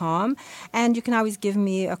 And you can always give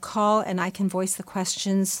me a call and I can voice the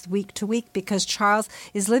questions week to week because Charles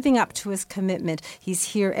is living up to his commitment.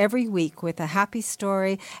 He's here every week with a happy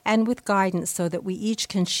story and with guidance so that we each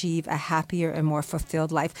can achieve a happier and more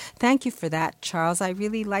fulfilled life. Thank you for that, Charles. I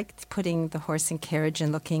really liked putting the horse and carriage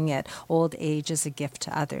and looking at old age as a gift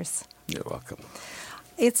to others. You're welcome.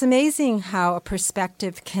 It's amazing how a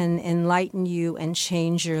perspective can enlighten you and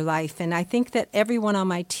change your life. And I think that everyone on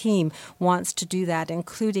my team wants to do that,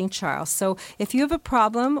 including Charles. So if you have a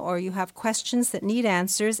problem or you have questions that need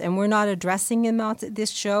answers and we're not addressing them on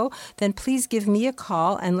this show, then please give me a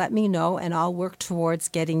call and let me know, and I'll work towards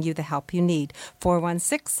getting you the help you need.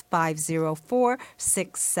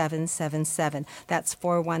 416-504-6777. That's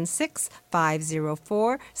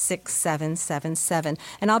 416-504-6777.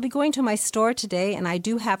 And I'll be going to my store today, and I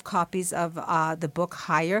do have copies of the book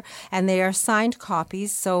Higher, and they are signed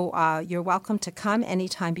copies, so you're welcome to come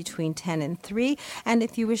anytime between 10 and 3. And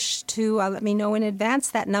if you wish to let me know in advance,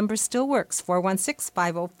 that number still works,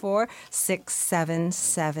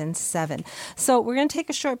 416-504-6777. So we're going to take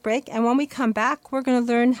a short break, and when we come back, we're going to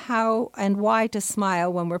learn how and why to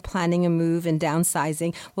smile when we're planning a move and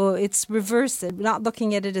downsizing. Well, it's reverse, not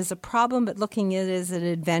looking at it as a problem, but looking at it as an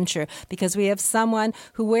adventure, because we have someone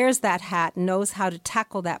who wears that hat and knows how to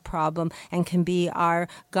tackle that problem and can be our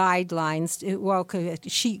guidelines. Well,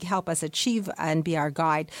 she help us achieve and be our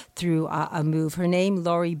guide through a move. Her name,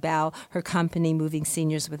 Lori Bell, her company, Moving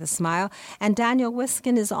Seniors with a Smile. And Daniel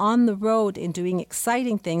Wiskin is on the road and doing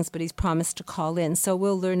exciting things, but he's promised to call in. So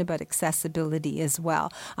we'll learn about accessibility as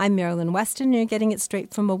well. I'm Marilyn Weston, and you're getting it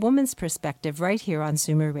straight from a woman's perspective right here on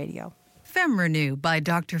Zoomer Radio. FemRenew by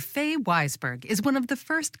Dr. Faye Weisberg is one of the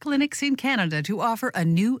first clinics in Canada to offer a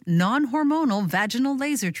new non-hormonal vaginal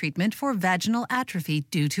laser treatment for vaginal atrophy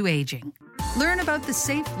due to aging. Learn about the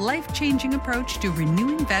safe, life-changing approach to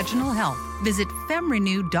renewing vaginal health. Visit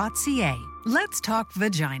femrenew.ca. Let's talk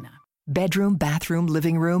vagina. Bedroom, bathroom,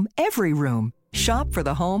 living room, every room. Shop for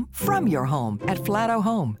the home from your home at Flatto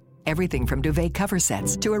Home. Everything from duvet cover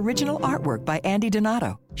sets to original artwork by Andy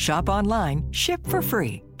Donato. Shop online, ship for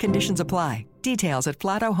free. Conditions apply. Details at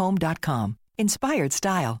flattohome.com. Inspired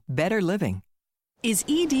style, better living. Is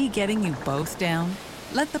ED getting you both down?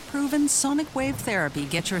 Let the proven sonic wave therapy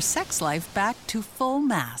get your sex life back to full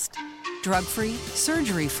mast. Drug-free,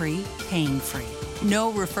 surgery-free, pain-free.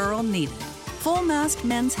 No referral needed. Full Mast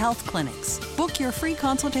Men's Health Clinics. Book your free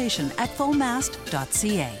consultation at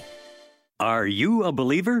fullmast.ca. Are you a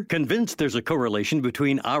believer? Convinced there's a correlation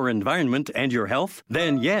between our environment and your health?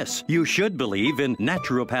 Then yes, you should believe in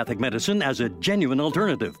naturopathic medicine as a genuine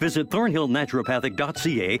alternative. Visit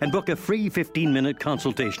thornhillnaturopathic.ca and book a free 15-minute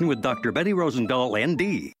consultation with Dr. Betty Rosendahl,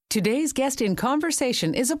 ND. Today's guest in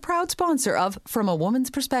conversation is a proud sponsor of From a Woman's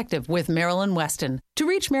Perspective with Marilyn Weston. To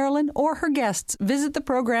reach Marilyn or her guests, visit the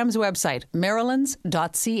program's website,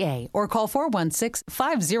 marilyns.ca, or call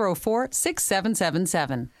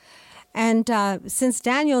 416-504-6777. And since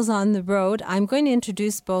Daniel's on the road, I'm going to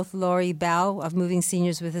introduce both Lori Bell of Moving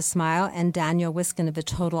Seniors with a Smile and Daniel Wiskin of the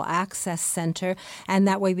Total Access Center. And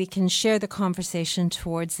that way we can share the conversation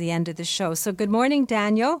towards the end of the show. So good morning,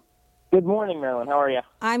 Daniel. Good morning, Marilyn. How are you?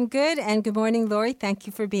 I'm good. And good morning, Lori. Thank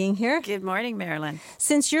you for being here. Good morning, Marilyn.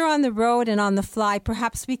 Since you're on the road and on the fly,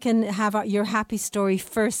 perhaps we can have your happy story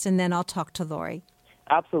first, and then I'll talk to Lori.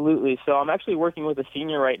 Absolutely. So I'm actually working with a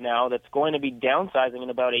senior right now that's going to be downsizing in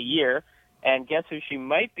about a year, and guess who she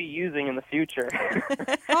might be using in the future?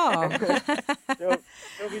 Oh. She'll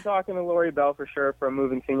be talking to Lori Bell for sure from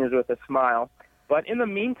Moving Seniors with a Smile. But in the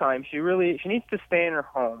meantime, she needs to stay in her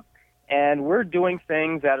home. And we're doing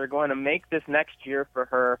things that are going to make this next year for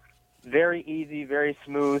her very easy, very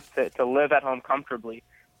smooth to live at home comfortably.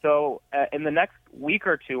 So in the next week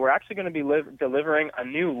or two, we're actually going to be delivering a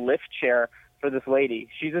new lift chair for this lady.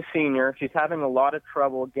 She's a senior. She's having a lot of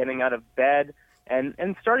trouble getting out of bed and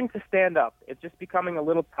starting to stand up. It's just becoming a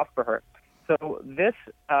little tough for her. So this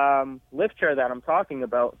lift chair that I'm talking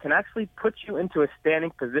about can actually put you into a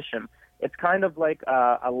standing position. It's kind of like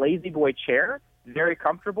a lazy boy chair, very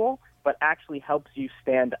comfortable, but actually helps you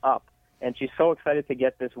stand up. And she's so excited to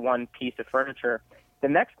get this one piece of furniture. The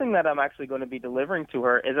next thing that I'm actually going to be delivering to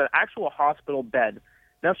her is an actual hospital bed.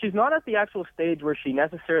 Now, she's not at the actual stage where she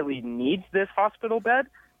necessarily needs this hospital bed,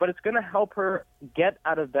 but it's going to help her get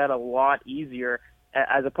out of bed a lot easier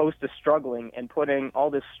as opposed to struggling and putting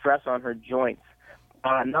all this stress on her joints.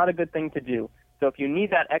 Not a good thing to do. So if you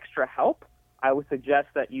need that extra help, I would suggest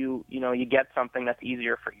that you get something that's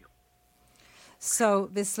easier for you. So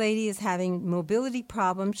this lady is having mobility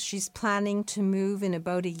problems. She's planning to move in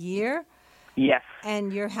about a year. Yes.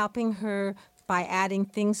 And you're helping her by adding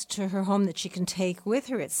things to her home that she can take with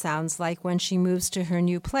her, it sounds like, when she moves to her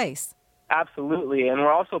new place. Absolutely. And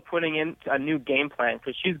we're also putting in a new game plan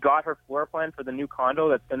because she's got her floor plan for the new condo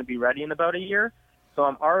that's going to be ready in about a year. So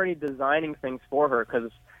I'm already designing things for her because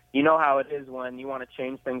you know how it is when you want to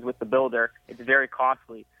change things with the builder. It's very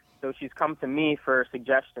costly. So she's come to me for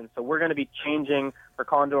suggestions. So we're going to be changing her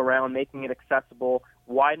condo around, making it accessible,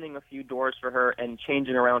 widening a few doors for her, and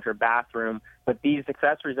changing around her bathroom. But these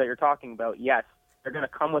accessories that you're talking about, yes, they're going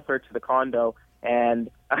to come with her to the condo, and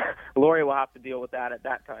Lori will have to deal with that at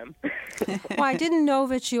that time. Well, I didn't know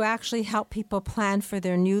that you actually help people plan for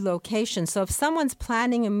their new location. So if someone's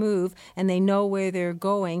planning a move and they know where they're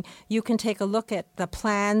going, you can take a look at the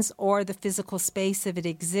plans or the physical space if it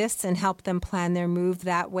exists and help them plan their move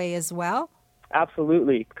that way as well?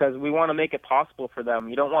 Absolutely, because we want to make it possible for them.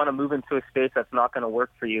 You don't want to move into a space that's not going to work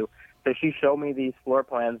for you. So she showed me these floor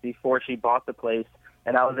plans before she bought the place,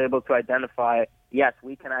 and I was able to identify, yes,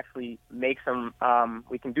 we can actually make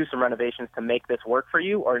we can do some renovations to make this work for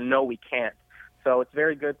you, or no, we can't. So it's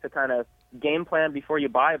very good to kind of game plan before you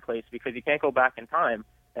buy a place because you can't go back in time,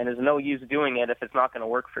 and there's no use doing it if it's not going to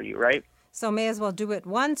work for you, right? So may as well do it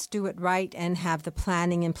once, do it right, and have the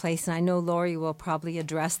planning in place. And I know Lori will probably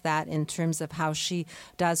address that in terms of how she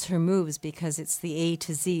does her moves because it's the A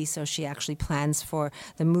to Z, so she actually plans for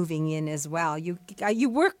the moving in as well. You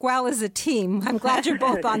work well as a team. I'm glad you're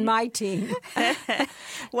both on my team.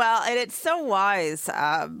 Well, and it's so wise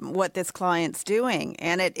what this client's doing.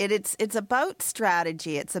 And it's about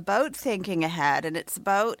strategy. It's about thinking ahead. And it's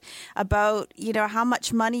about how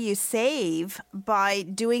much money you save by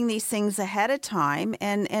doing these things ahead of time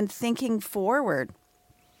and thinking forward.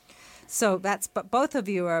 So that's what both of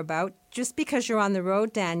you are about. Just because you're on the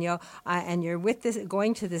road, Daniel, and you're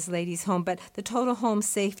going to this lady's home, but the Total Home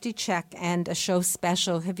Safety Check and a show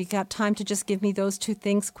special, have you got time to just give me those two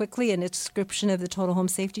things quickly, a description of the Total Home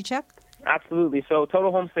Safety Check? Absolutely. So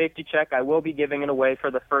Total Home Safety Check, I will be giving it away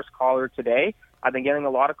for the first caller today. I've been getting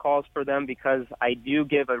a lot of calls for them because I do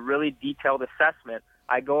give a really detailed assessment.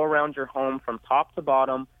 I go around your home from top to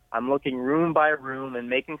bottom. I'm looking room by room and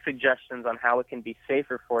making suggestions on how it can be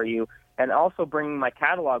safer for you, and also bringing my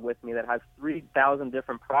catalog with me that has 3,000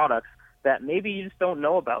 different products that maybe you just don't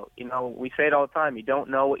know about. You know, we say it all the time, you don't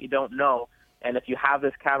know what you don't know, and if you have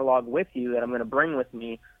this catalog with you that I'm going to bring with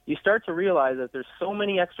me, you start to realize that there's so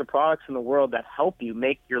many extra products in the world that help you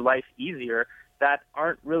make your life easier that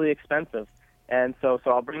aren't really expensive. And so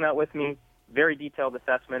I'll bring that with me, very detailed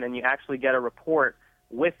assessment, and you actually get a report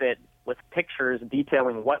with it with pictures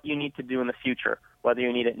detailing what you need to do in the future, whether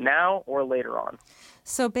you need it now or later on.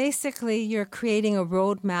 So basically, you're creating a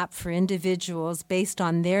roadmap for individuals based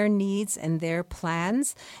on their needs and their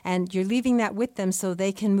plans, and you're leaving that with them so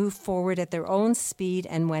they can move forward at their own speed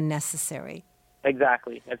and when necessary.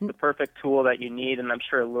 Exactly. It's the perfect tool that you need, and I'm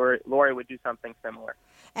sure Lori would do something similar.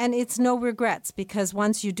 And it's no regrets, because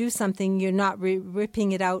once you do something, you're not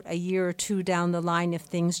ripping it out a year or two down the line if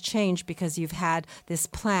things change, because you've had this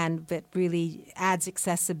plan that really adds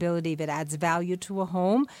accessibility, that adds value to a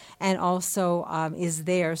home, and also is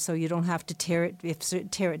there so you don't have to tear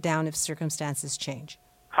it down if circumstances change.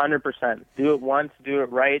 100%. Do it once, do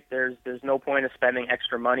it right. There's no point of spending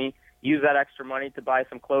extra money. Use that extra money to buy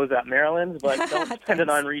some clothes at Maryland's, but don't spend it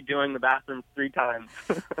on redoing the bathroom 3 times.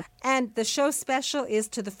 And the show special is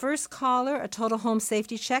to the first caller, a total home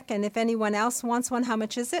safety check. And if anyone else wants one, how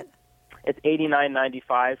much is it? It's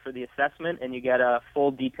 $89.95 for the assessment, and you get a full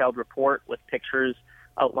detailed report with pictures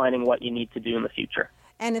outlining what you need to do in the future.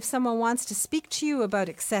 And if someone wants to speak to you about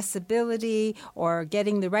accessibility or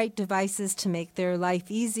getting the right devices to make their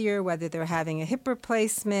life easier, whether they're having a hip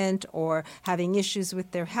replacement or having issues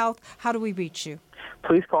with their health, how do we reach you?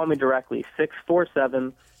 Please call me directly,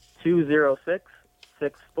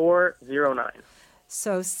 647-206-6409.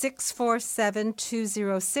 So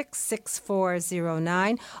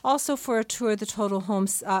 647-206-6409. Also for a tour of the Total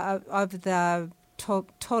Homes of the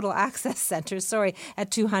Total Access Center,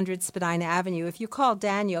 at 200 Spadina Avenue. If you call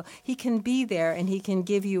Daniel, he can be there and he can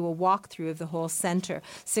give you a walkthrough of the whole center.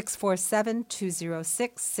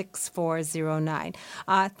 647-206-6409.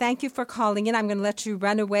 Thank you for calling in. I'm going to let you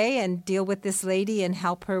run away and deal with this lady and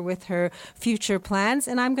help her with her future plans.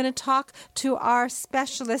 And I'm going to talk to our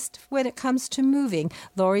specialist when it comes to moving,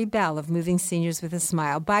 Lori Bell of Moving Seniors with a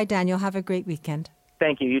Smile. Bye, Daniel. Have a great weekend.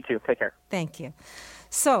 Thank you. You too. Take care. Thank you.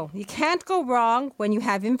 So you can't go wrong when you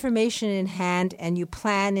have information in hand and you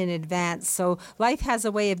plan in advance. So life has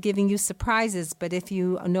a way of giving you surprises, but if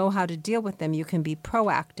you know how to deal with them, you can be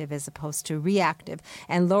proactive as opposed to reactive.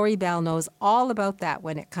 And Lori Bell knows all about that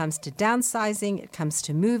when it comes to downsizing, it comes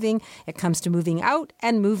to moving out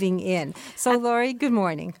and moving in. So Lori, good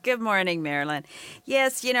morning. Good morning, Marilyn.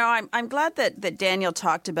 Yes, I'm glad that Daniel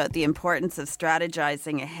talked about the importance of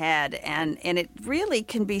strategizing ahead, and it really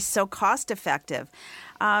can be so cost effective.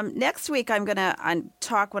 Next week, I'm going to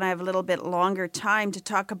talk, when I have a little bit longer time, to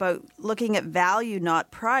talk about looking at value,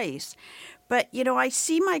 not price. But, I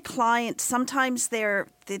see my clients, sometimes they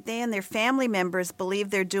and their family members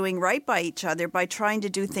believe they're doing right by each other by trying to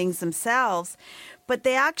do things themselves, but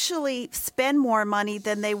they actually spend more money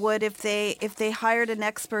than they would if they hired an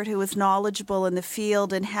expert who was knowledgeable in the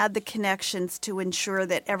field and had the connections to ensure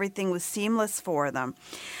that everything was seamless for them.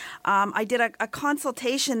 I did a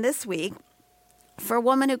consultation this week for a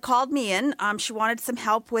woman who called me in. She wanted some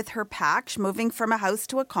help with her pack. She's moving from a house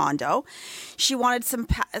to a condo. She wanted some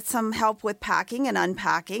help with packing and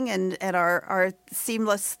unpacking and our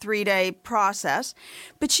seamless 3-day process.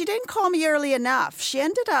 But she didn't call me early enough. She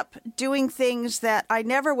ended up doing things that I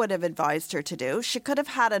never would have advised her to do. She could have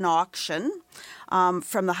had an auction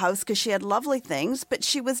from the house because she had lovely things, but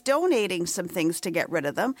she was donating some things to get rid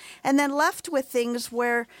of them and then left with things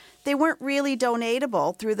where they weren't really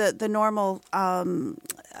donatable through the normal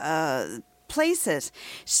places.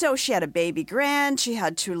 So she had a baby grand, she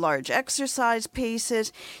had 2 large exercise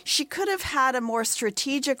pieces. She could have had a more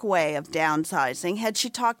strategic way of downsizing had she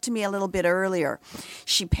talked to me a little bit earlier.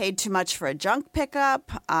 She paid too much for a junk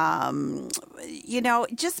pickup,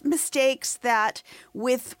 just mistakes that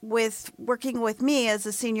with working with me as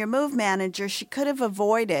a senior move manager, she could have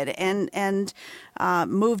avoided and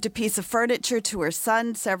moved a piece of furniture to her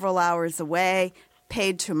son several hours away,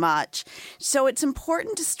 paid too much. So it's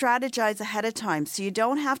important to strategize ahead of time so you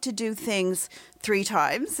don't have to do things 3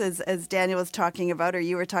 times, as Daniel was talking about, or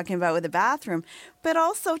you were talking about with the bathroom, but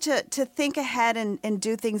also to think ahead and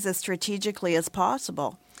do things as strategically as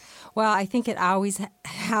possible. Well, I think it always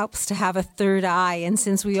helps to have a third eye. And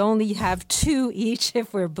since we only have 2 each,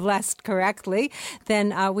 if we're blessed correctly,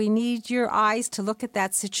 then we need your eyes to look at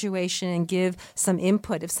that situation and give some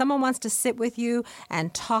input. If someone wants to sit with you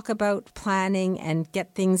and talk about planning and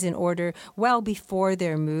get things in order well before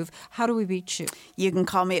their move, how do we reach you? You can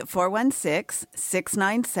call me at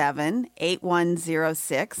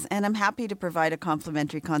 416-697-8106, and I'm happy to provide a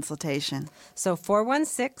complimentary consultation. So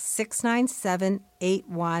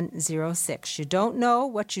 416-697-8106. 06. You don't know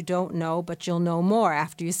what you don't know, but you'll know more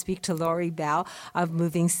after you speak to Lori Bell of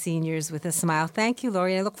Moving Seniors with a Smile. Thank you,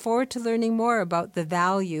 Lori. I look forward to learning more about the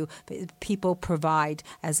value that people provide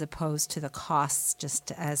as opposed to the costs,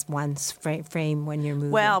 just as one frame when you're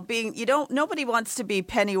moving. Well, nobody wants to be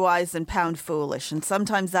penny wise and pound foolish, and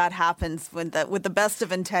sometimes that happens with the best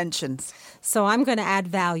of intentions. So I'm going to add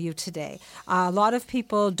value today. A lot of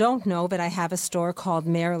people don't know, but I have a store called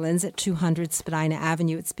Maryland's at 200 Spadina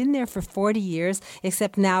Avenue. It's been there for 40 years,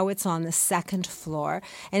 except now it's on the second floor.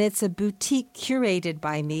 And it's a boutique curated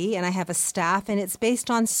by me, and I have a staff, and it's based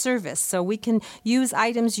on service. So we can use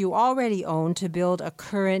items you already own to build a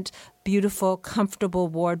current, beautiful, comfortable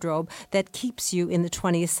wardrobe that keeps you in the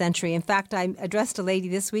 20th century. In fact, I addressed a lady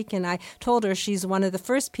this week and I told her she's one of the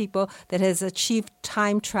first people that has achieved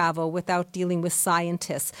time travel without dealing with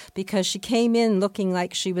scientists, because she came in looking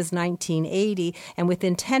like she was 1980, and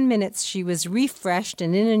within 10 minutes she was refreshed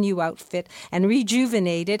and in a new outfit and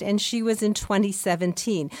rejuvenated, and she was in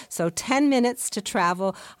 2017. So 10 minutes to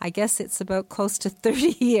travel, I guess it's about close to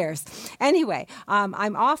 30 years. Anyway,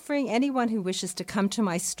 I'm offering anyone who wishes to come to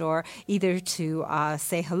my store either to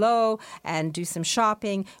say hello and do some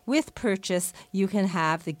shopping. With purchase, you can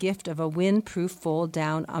have the gift of a windproof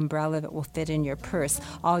fold-down umbrella that will fit in your purse.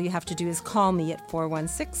 All you have to do is call me at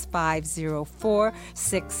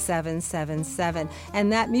 416-504-6777.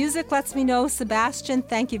 And that music lets me know, Sebastian,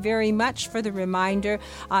 thank you very much for the reminder.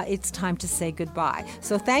 It's time to say goodbye.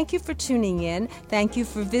 So thank you for tuning in. Thank you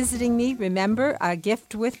for visiting me. Remember, a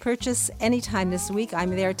gift with purchase anytime this week.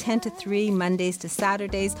 I'm there 10 to 3, Mondays to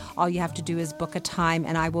Saturdays. All you have to do is book a time,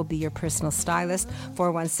 and I will be your personal stylist.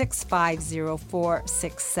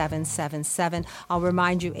 416-504-6777. I'll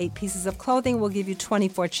remind you, 8 pieces of clothing will give you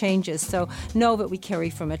 24 changes. So know that we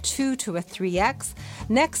carry from a 2 to a 3X.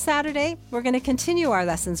 Next Saturday, we're going to continue our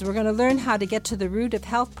lessons. We're going to learn how to get to the root of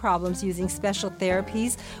health problems using special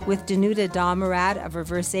therapies with Danuta Damarad of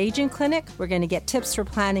Reverse Aging Clinic. We're going to get tips for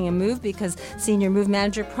planning a move, because Senior Move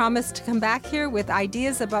Manager promised to come back here with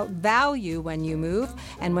ideas about value when you move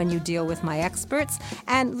and when you deal with my experts,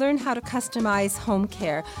 and learn how to customize home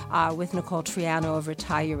care with Nicole Triano of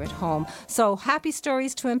Retire at Home. So happy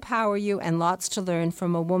stories to empower you and lots to learn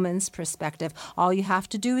from a woman's perspective. All you have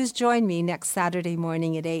to do is join me next Saturday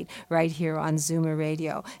morning at 8 right here on Zoomer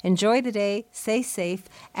Radio. Enjoy the day, stay safe,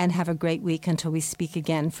 and have a great week until we speak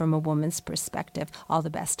again from a woman's perspective. All the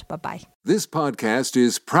best. Bye-bye. This podcast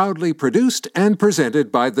is proudly produced and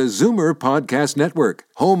presented by the Zoomer Podcast Network,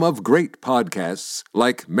 home of great podcasts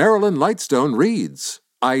like Marilyn Lightstone Reads,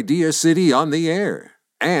 Idea City on the Air,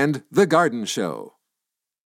 and The Garden Show.